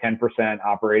north of 10%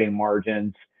 operating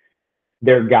margins.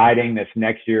 They're guiding this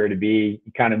next year to be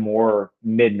kind of more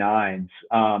mid nines.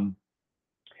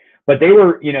 But they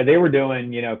were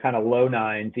doing, kind of low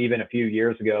nines even a few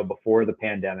years ago before the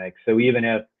pandemic. So even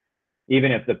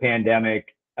if the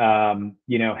pandemic,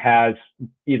 has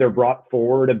either brought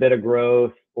forward a bit of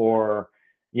growth or,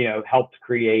 helped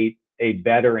create a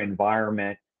better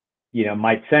environment,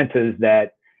 my sense is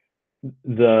that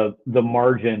the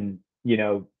margin,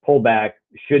 pullback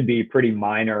should be pretty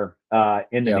minor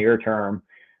in the Yeah. near term,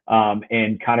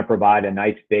 and kind of provide a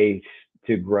nice base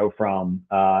to grow from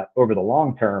over the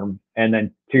long term. And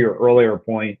then to your earlier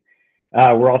point,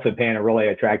 we're also paying a really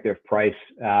attractive price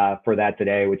for that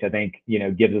today, which I think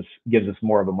gives us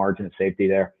more of a margin of safety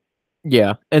there.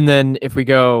 Yeah. And then if we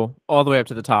go all the way up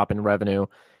to the top in revenue,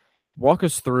 walk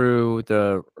us through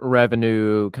the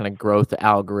revenue kind of growth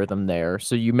algorithm there.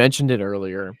 So you mentioned it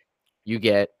earlier. You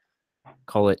get,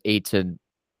 call it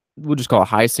we'll just call it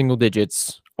high single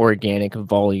digits organic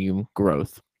volume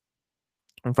growth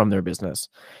from their business.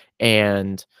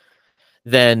 And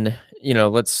then,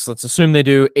 let's assume they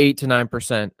do 8 to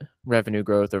 9% revenue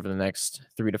growth over the next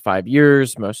 3 to 5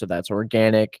 years. Most of that's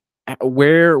organic.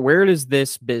 Where does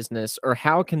this business, or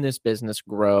how can this business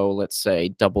grow, let's say,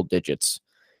 double digits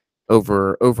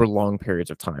over long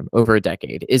periods of time, over a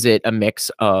decade? Is it a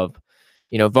mix of,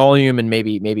 volume and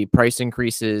maybe price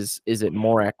increases? Is it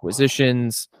more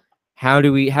acquisitions? How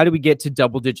do we get to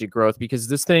double digit growth? Because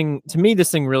to me,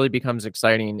 this thing really becomes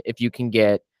exciting if you can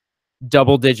get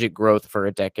double digit growth for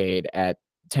a decade at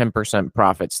 10%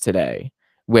 profits today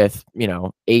with,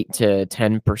 8 to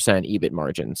 10% EBIT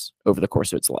margins over the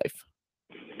course of its life.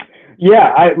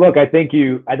 Yeah, I think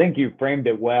you framed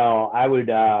it well. I would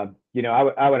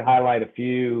highlight a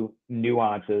few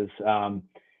nuances,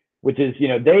 which is,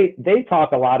 they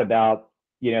talk a lot about,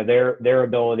 their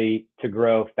ability to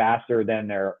grow faster than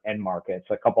their end markets,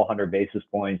 a couple hundred basis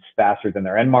points faster than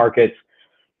their end markets.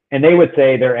 And they would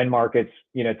say their end markets,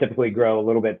 typically grow a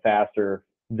little bit faster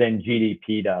than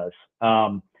GDP does.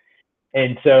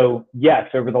 And so, yes,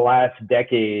 over the last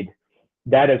decade,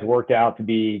 that has worked out to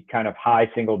be kind of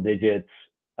high single digits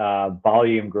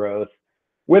volume growth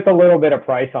with a little bit of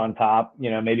price on top,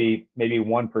 maybe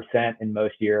 1% in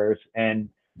most years, and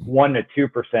 1 to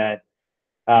 2%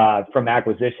 from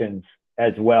acquisitions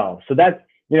as well. So that's,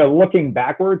 looking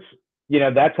backwards,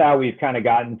 that's how we've kind of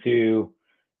gotten to,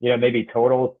 maybe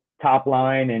total top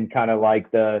line and kind of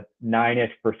like the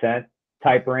 9-ish%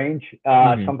 type range,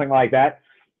 something like that.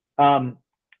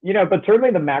 But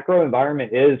certainly the macro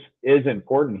environment is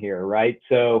important here, right?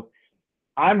 So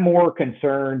I'm more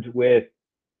concerned with,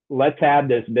 let's have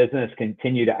this business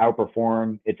continue to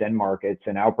outperform its end markets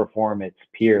and outperform its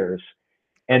peers,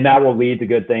 and that will lead to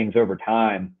good things over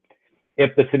time.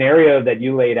 If the scenario that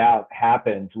you laid out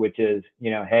happens, which is,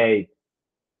 hey,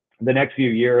 the next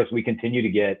few years we continue to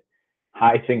get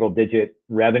high single digit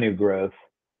revenue growth,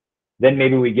 then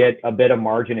maybe we get a bit of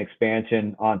margin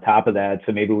expansion on top of that.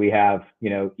 So maybe we have,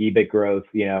 EBIT growth,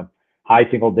 high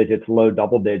single digits, low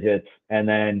double digits, and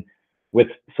then with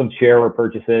some share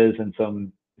repurchases and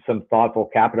some thoughtful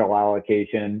capital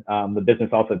allocation, the business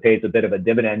also pays a bit of a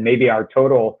dividend. Maybe our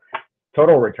total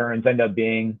returns end up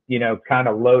being, kind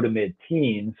of low to mid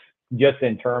teens, just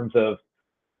in terms of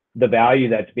the value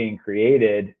that's being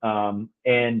created.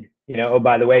 And, oh,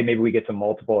 by the way, maybe we get some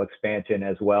multiple expansion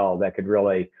as well that could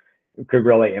really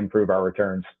improve our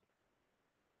returns.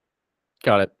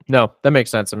 Got it. No, that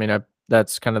makes sense. I mean,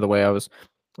 that's kind of the way I was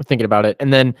thinking about it.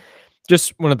 And then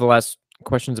just one of the last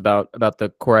questions about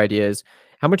the core idea is,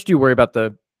 how much do you worry about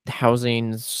the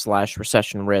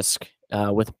housing/recession risk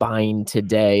with buying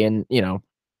today? And,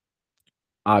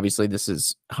 obviously this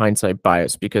is hindsight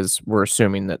bias because we're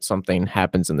assuming that something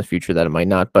happens in the future that it might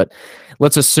not. But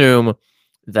let's assume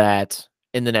that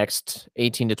in the next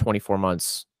 18 to 24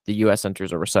 months, the U.S.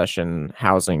 enters a recession,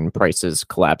 housing prices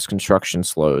collapse, construction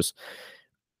slows.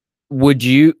 Would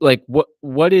you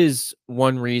what is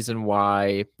one reason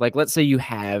why, let's say you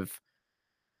have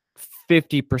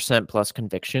 50% plus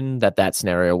conviction that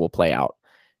scenario will play out?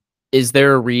 Is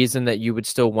there a reason that you would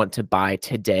still want to buy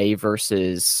today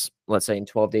versus, let's say, in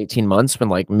 12 to 18 months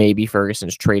when maybe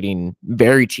Ferguson's trading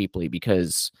very cheaply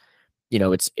because,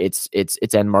 its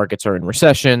end markets are in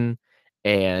recession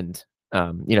and,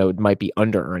 it might be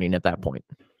under earning at that point?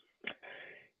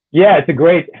 Yeah, it's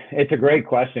a great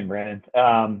question, Brandon.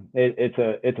 It's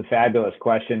a fabulous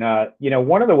question.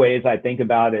 One of the ways I think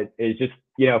about it is just,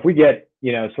 if we get,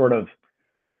 sort of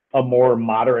a more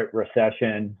moderate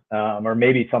recession, or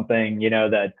maybe something,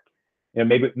 that,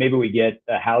 maybe we get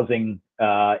a housing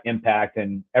impact,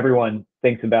 and everyone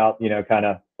thinks about, kind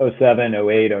of '07,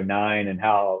 '08, '09, and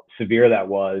how severe that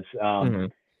was. Hmm.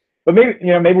 But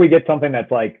maybe we get something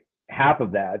that's like half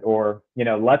of that, or,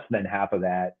 less than half of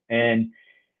that. And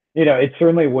it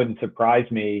certainly wouldn't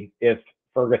surprise me if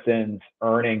Ferguson's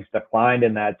earnings declined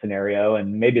in that scenario,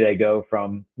 and maybe they go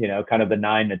from, kind of the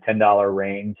 $9 to $10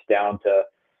 range down to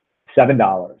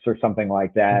 $7 or something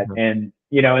like that. Hmm. And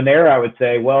in there, I would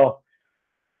say, well,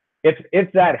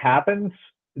 if that happens,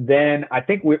 then I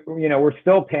think we're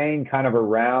still paying kind of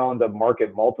around a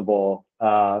market multiple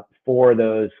for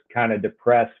those kind of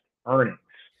depressed earnings.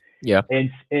 Yeah.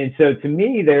 And so to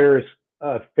me, there's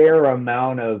a fair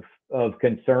amount of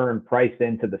concern priced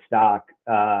into the stock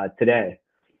today.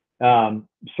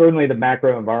 Certainly, the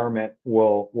macro environment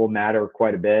will matter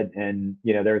quite a bit, and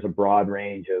there's a broad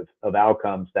range of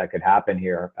outcomes that could happen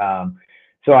here.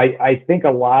 So I think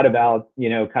a lot about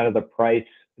kind of the price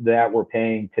that we're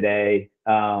paying today.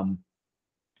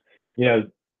 You know,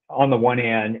 on the one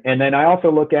hand, and then I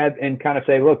also look at and kind of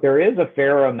say, look, there is a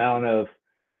fair amount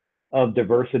of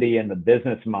diversity in the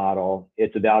business model.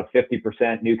 It's about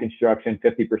 50% new construction,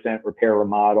 50% repair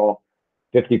remodel,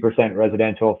 50%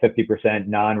 residential, 50%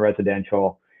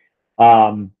 non-residential.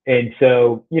 And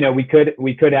so, we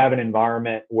could have an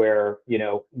environment where,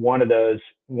 one of those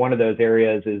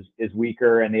areas is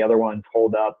weaker and the other ones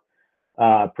hold up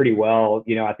pretty well.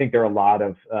 I think there are a lot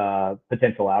of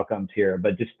potential outcomes here,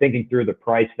 but just thinking through the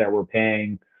price that we're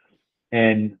paying,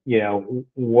 and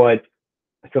what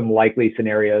some likely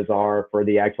scenarios are for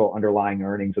the actual underlying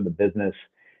earnings of the business,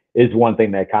 is one thing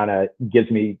that kind of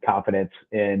gives me confidence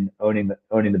in owning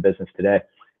the business today.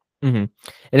 Hmm.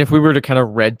 And if we were to kind of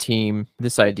red team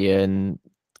this idea and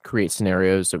create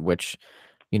scenarios of which,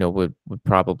 would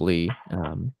probably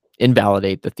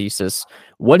invalidate the thesis,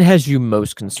 what has you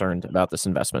most concerned about this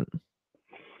investment?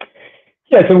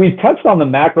 Yeah, so we've touched on the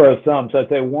macro some. So I'd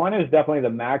say one is definitely the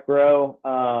macro,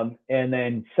 and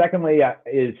then secondly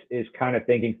is kind of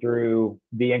thinking through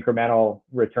the incremental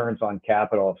returns on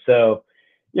capital. So,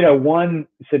 one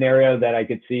scenario that I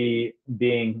could see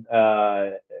being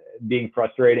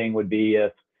frustrating would be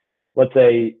if, let's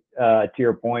say, to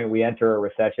your point, we enter a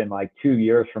recession like 2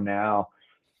 years from now,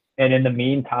 and in the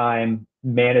meantime,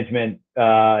 management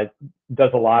does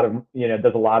a lot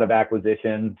of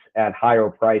acquisitions at higher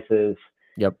prices,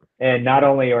 Yep. and not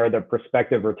only are the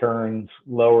prospective returns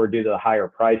lower due to the higher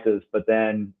prices, but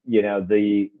then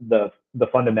the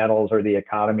fundamentals or the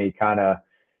economy kind of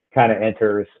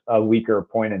enters a weaker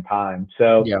point in time.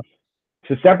 So Yeah.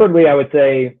 separately, I would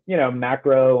say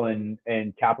macro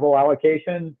and capital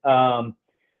allocation.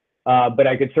 But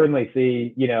I could certainly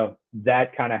see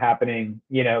that kind of happening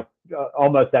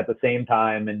almost at the same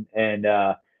time, and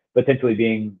potentially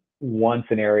being one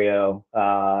scenario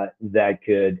that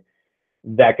could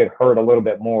hurt a little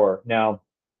bit more. Now,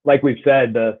 like we've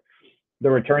said, the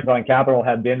returns on capital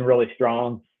have been really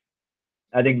strong.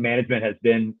 I think management has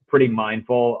been pretty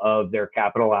mindful of their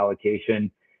capital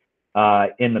allocation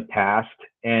in the past,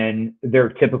 and they're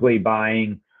typically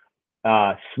buying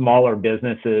smaller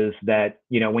businesses that,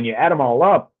 when you add them all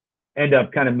up, end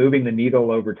up kind of moving the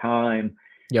needle over time,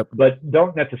 Yep. but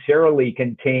don't necessarily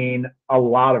contain a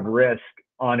lot of risk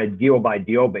on a deal by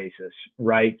deal basis,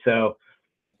 right? So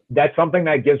that's something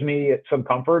that gives me some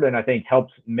comfort, and I think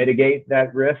helps mitigate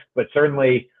that risk. But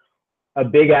certainly, a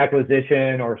big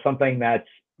acquisition or something that's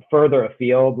further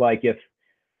afield, like if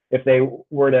they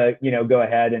were to go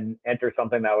ahead and enter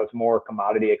something that was more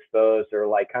commodity exposed, or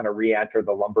like kind of re-enter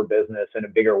the lumber business in a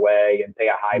bigger way and pay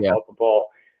a high Yeah. multiple,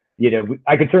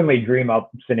 I could certainly dream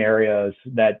up scenarios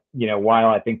that, while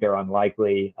I think they're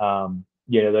unlikely,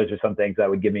 those are some things that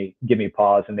would give me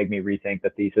pause and make me rethink the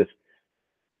thesis.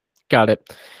 Got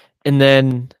it. And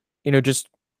then, just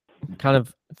kind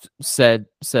of said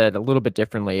a little bit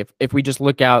differently. If we just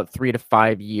look out 3 to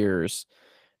 5 years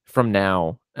from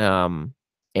now, and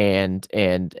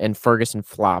Ferguson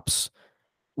flops,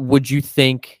 would you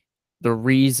think the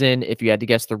reason, if you had to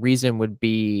guess, the reason would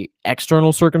be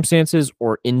external circumstances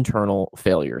or internal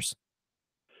failures?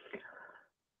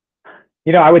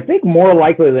 I would think more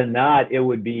likely than not it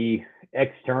would be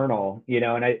external,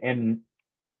 and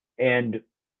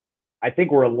I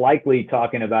think we're likely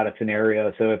talking about a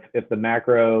scenario. So if the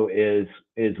macro is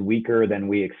weaker than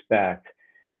we expect,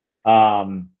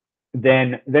 then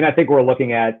I think we're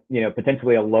looking at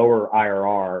potentially a lower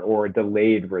IRR or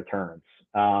delayed returns.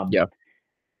 Yeah.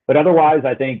 But otherwise,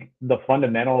 I think the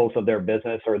fundamentals of their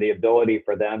business, or the ability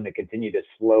for them to continue to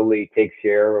slowly take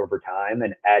share over time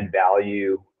and add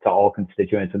value to all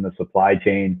constituents in the supply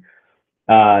chain,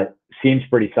 uh, seems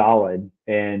pretty solid,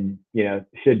 and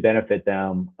should benefit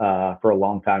them for a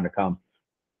long time to come.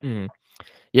 Mhm.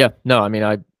 Yeah, no, I mean,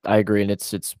 I agree, and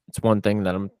it's one thing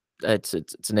that it's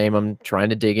a name I'm trying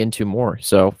to dig into more.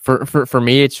 So for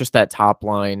me, it's just that top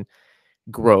line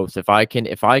growth. If I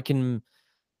can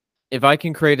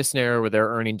create a scenario where they're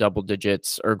earning double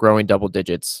digits or growing double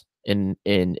digits in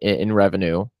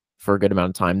revenue for a good amount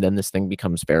of time, then this thing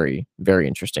becomes very, very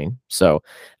interesting. So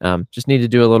just need to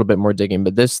do a little bit more digging.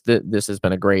 But this has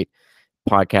been a great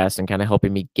podcast and kind of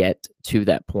helping me get to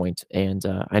that point. And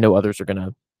I know others are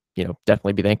gonna,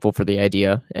 definitely be thankful for the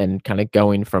idea and kind of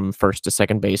going from first to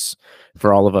second base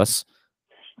for all of us.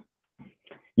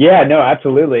 Yeah, no,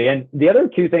 absolutely. And the other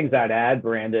two things I'd add,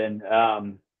 Brandon,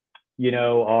 are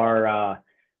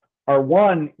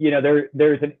one,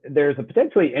 there's a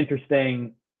potentially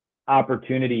interesting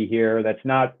opportunity here that's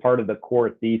not part of the core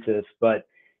thesis, but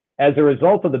as a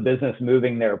result of the business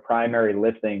moving their primary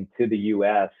listing to the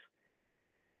U.S.,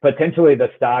 potentially the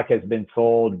stock has been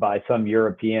sold by some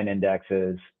European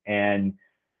indexes. And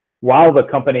while the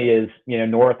company is,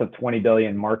 north of 20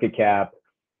 billion market cap,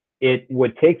 it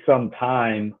would take some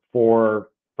time for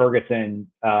Ferguson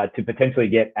to potentially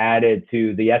get added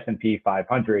to the S&P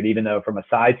 500, even though from a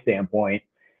size standpoint,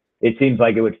 it seems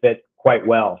like it would fit quite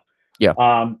well. Yeah.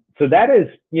 So that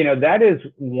is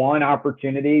one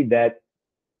opportunity that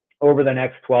over the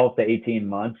next 12 to 18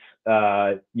 months,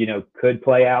 could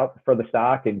play out for the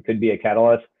stock and could be a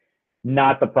catalyst.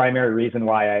 Not the primary reason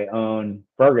why I own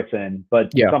Ferguson, but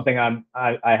Yeah. something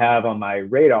I have on my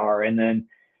radar. And then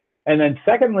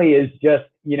secondly is just,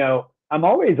 I'm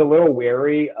always a little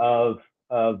wary of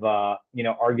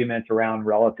arguments around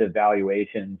relative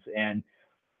valuations. And,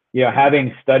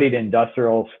 having studied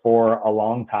industrials for a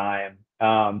long time,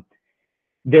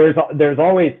 there's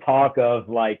always talk of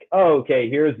like, oh, okay,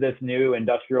 here's this new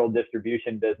industrial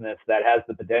distribution business that has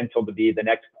the potential to be the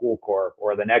next PoolCorp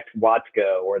or the next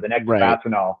Watsco or the next Right.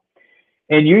 Fastenal.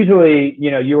 And usually,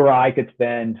 you or I could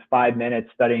spend 5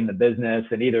 minutes studying the business,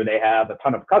 and either they have a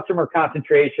ton of customer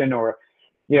concentration, or,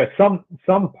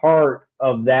 some part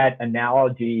of that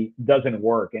analogy doesn't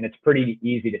work, and it's pretty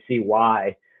easy to see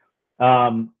why.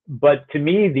 But to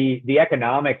me, the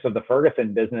economics of the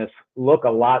Ferguson business look a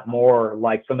lot more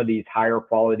like some of these higher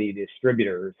quality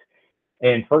distributors,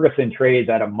 and Ferguson trades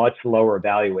at a much lower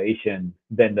valuation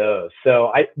than those.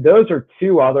 So those are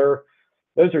two other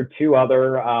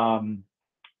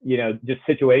just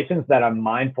situations that I'm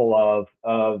mindful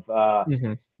of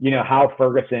Hmm. how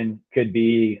Ferguson could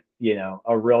be,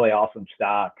 a really awesome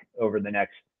stock over the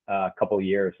next couple of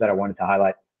years that I wanted to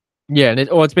highlight. Yeah, and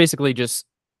it's basically just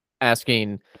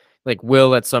asking, like,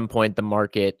 will at some point the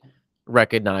market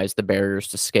recognize the barriers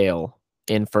to scale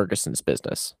in Ferguson's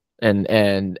business? And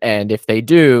if they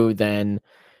do, then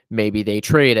maybe they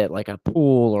trade at like a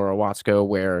Pool or a Watsco,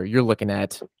 where you're looking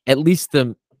at least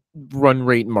the run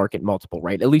rate market multiple,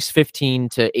 right? At least 15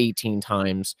 to 18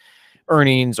 times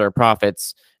earnings or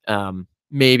profits,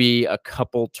 maybe a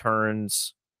couple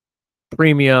turns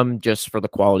premium just for the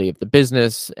quality of the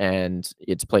business and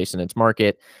its place in its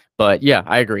market. But yeah,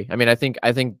 I agree. I mean, I think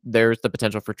there's the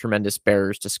potential for tremendous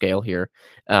barriers to scale here.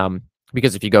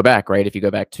 Because if you go back, right, if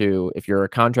you're a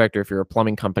contractor, if you're a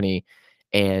plumbing company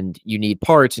and you need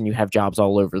parts and you have jobs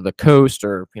all over the coast,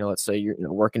 or, let's say you're,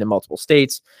 working in multiple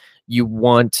states, you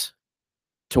want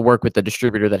to work with the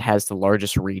distributor that has the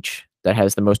largest reach, that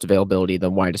has the most availability, the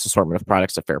widest assortment of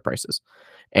products at fair prices.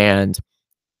 And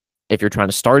if you're trying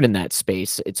to start in that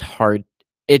space, it's hard.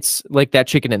 It's like that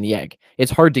chicken and the egg.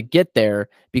 It's hard to get there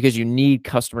because you need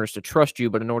customers to trust you,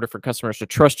 but in order for customers to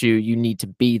trust you, you need to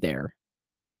be there,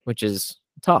 which is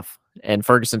tough. And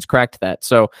Ferguson's cracked that.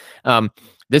 So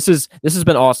this has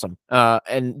been awesome.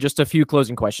 And just a few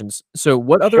closing questions. So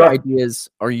what other Sure. ideas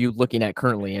are you looking at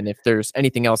currently? And if there's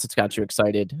anything else that's got you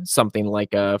excited, something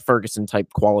like a Ferguson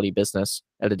type quality business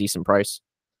at a decent price.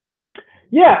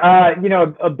 Yeah,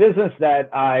 a business that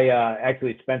I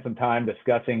actually spent some time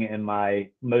discussing in my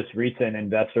most recent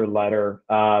investor letter,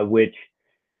 which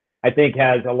I think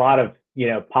has a lot of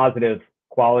positive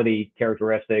quality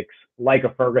characteristics like a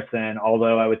Ferguson,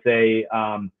 although I would say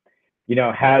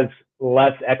has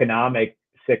less economic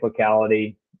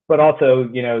cyclicality, but also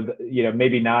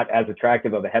maybe not as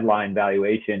attractive of a headline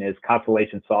valuation, is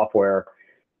Constellation Software,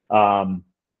 um,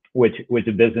 which is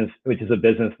a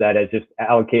business that has just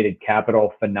allocated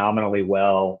capital phenomenally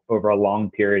well over a long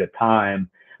period of time,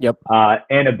 Yep.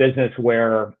 and a business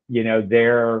where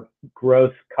their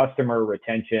growth customer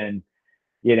retention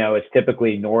is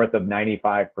typically north of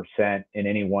 95% in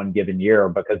any one given year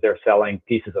because they're selling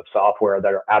pieces of software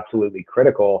that are absolutely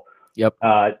critical Yep.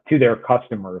 to their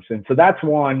customers. And so that's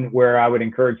one where I would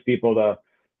encourage people to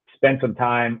spend some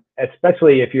time,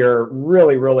 especially if you're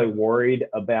really, really worried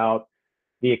about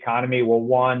the economy. Well,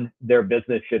 one, their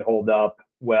business should hold up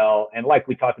well. And like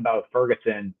we talked about with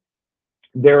Ferguson,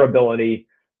 their ability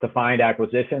to find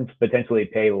acquisitions, potentially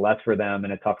pay less for them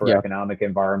in a tougher Yeah. economic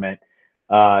environment,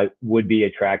 would be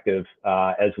attractive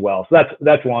as well. So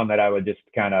that's one that I would just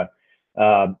kind of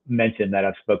mention that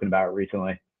I've spoken about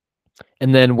recently.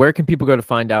 And then where can people go to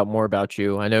find out more about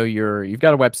you? I know you've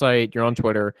got a website, you're on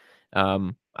Twitter.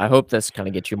 I hope this kind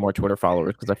of gets you more Twitter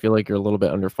followers because I feel like you're a little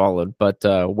bit underfollowed. But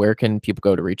where can people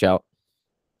go to reach out?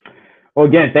 Well,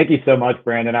 again, thank you so much,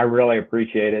 Brandon. I really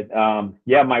appreciate it.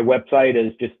 Yeah, my website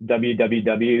is just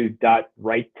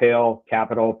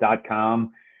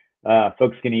www.righttailcapital.com.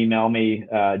 Folks can email me,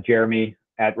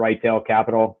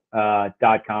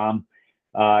 jeremy@righttailcapital.com.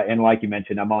 And like you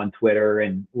mentioned, I'm on Twitter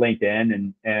and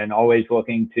LinkedIn, and always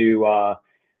looking to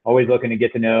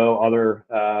get to know other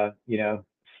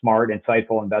smart,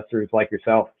 insightful investors like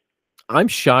yourself. I'm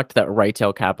shocked that Right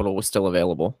Tail Capital was still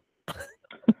available.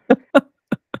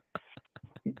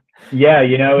 Yeah,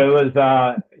 it was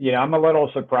I'm a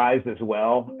little surprised as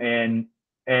well. And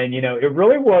it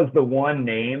really was the one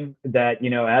name that,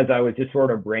 as I was just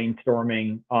sort of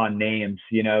brainstorming on names,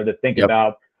 to think Yep.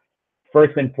 about.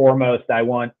 First and foremost, I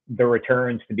want the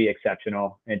returns to be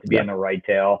exceptional and to be Yeah. in the right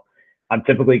tail. I'm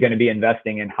typically going to be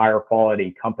investing in higher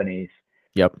quality companies.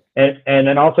 Yep. And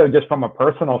then also just from a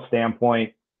personal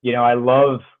standpoint, I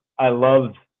love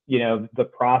the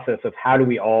process of how do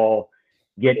we all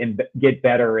get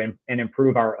better and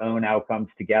improve our own outcomes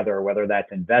together, whether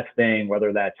that's investing,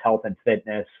 whether that's health and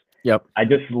fitness. Yep. I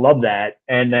just love that.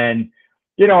 And then,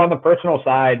 on the personal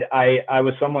side, I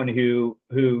was someone who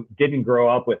didn't grow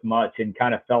up with much and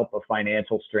kind of felt the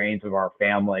financial strains of our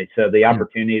family. So the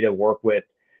opportunity to work with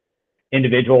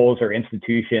individuals or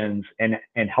institutions and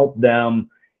help them,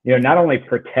 not only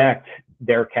protect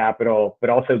their capital, but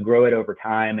also grow it over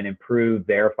time and improve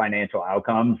their financial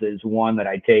outcomes is one that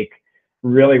I take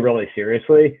really, really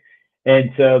seriously.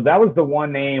 And so that was the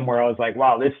one name where I was like,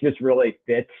 wow, this just really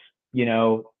fits,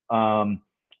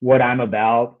 what I'm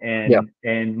about Yeah.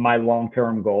 and my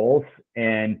long-term goals.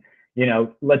 And,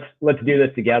 let's do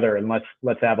this together and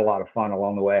let's have a lot of fun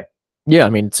along the way. Yeah,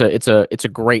 I mean it's a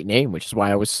great name, which is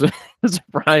why I was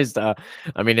surprised. I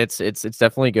mean it's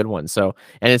definitely a good one. So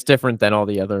and it's different than all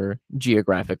the other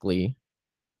geographically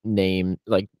name,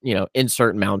 like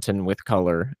insert mountain with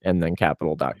color and then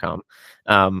capital.com.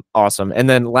 Awesome. And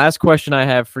then last question I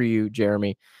have for you,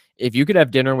 Jeremy, if you could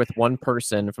have dinner with one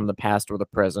person from the past or the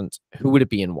present, who would it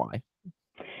be and why?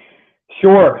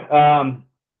 Sure.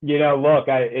 Look,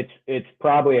 it's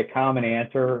probably a common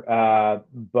answer,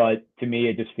 but to me,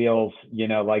 it just feels,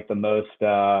 like the most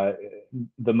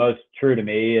true to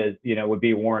me is, would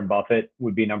be Warren Buffett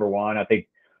would be number one. I think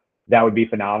that would be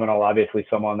phenomenal. Obviously,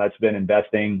 someone that's been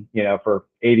investing, for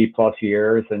 80 plus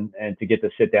years, and to get to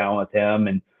sit down with him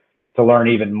and to learn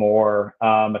even more.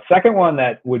 A second one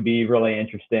that would be really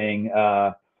interesting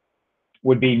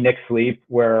would be Nick Sleep,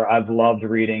 where I've loved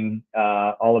reading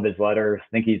all of his letters. I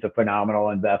think he's a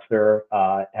phenomenal investor.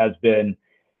 Has been,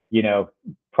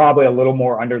 probably a little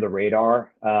more under the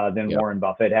radar than Yep. Warren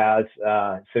Buffett has.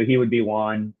 So he would be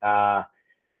one.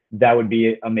 That would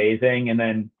be amazing. And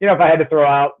then, if I had to throw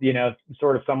out,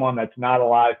 sort of someone that's not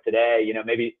alive today,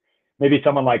 maybe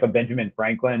someone like a Benjamin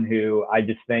Franklin, who I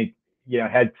just think,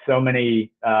 had so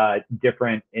many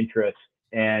different interests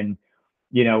and,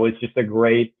 was just a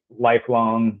great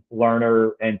lifelong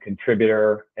learner and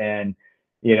contributor. And,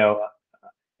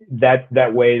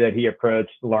 that way that he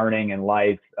approached learning and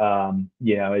life,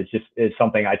 is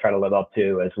something I try to live up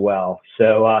to as well.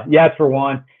 So, yeah, for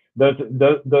one, those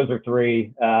are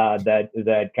three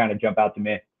that kind of jump out to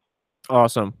me.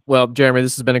 Awesome. Well, Jeremy,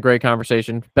 this has been a great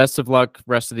conversation. Best of luck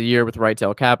rest of the year with Right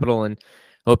Tail Capital, and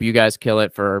hope you guys kill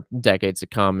it for decades to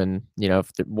come. And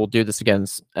we'll do this again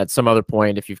at some other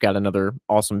point if you've got another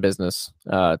awesome business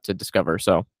to discover.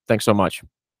 So thanks so much.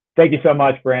 Thank you so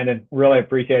much, Brandon. Really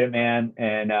appreciate it, man.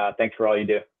 And thanks for all you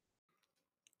do.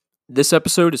 This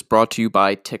episode is brought to you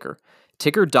by Ticker.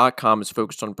 Ticker.com is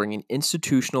focused on bringing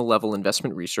institutional level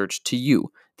investment research to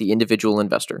you, the individual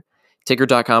investor.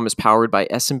 Ticker.com is powered by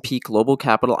S&P Global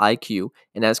Capital IQ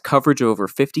and has coverage over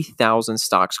 50,000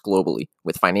 stocks globally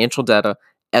with financial data,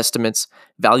 estimates,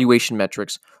 valuation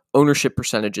metrics, ownership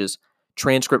percentages,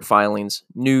 transcript filings,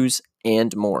 news,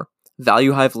 and more.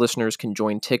 ValueHive listeners can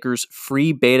join Ticker's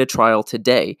free beta trial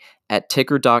today at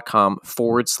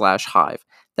ticker.com/hive.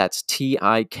 That's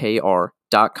TIKR.com/hive.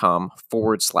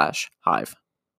 hive.com/hive.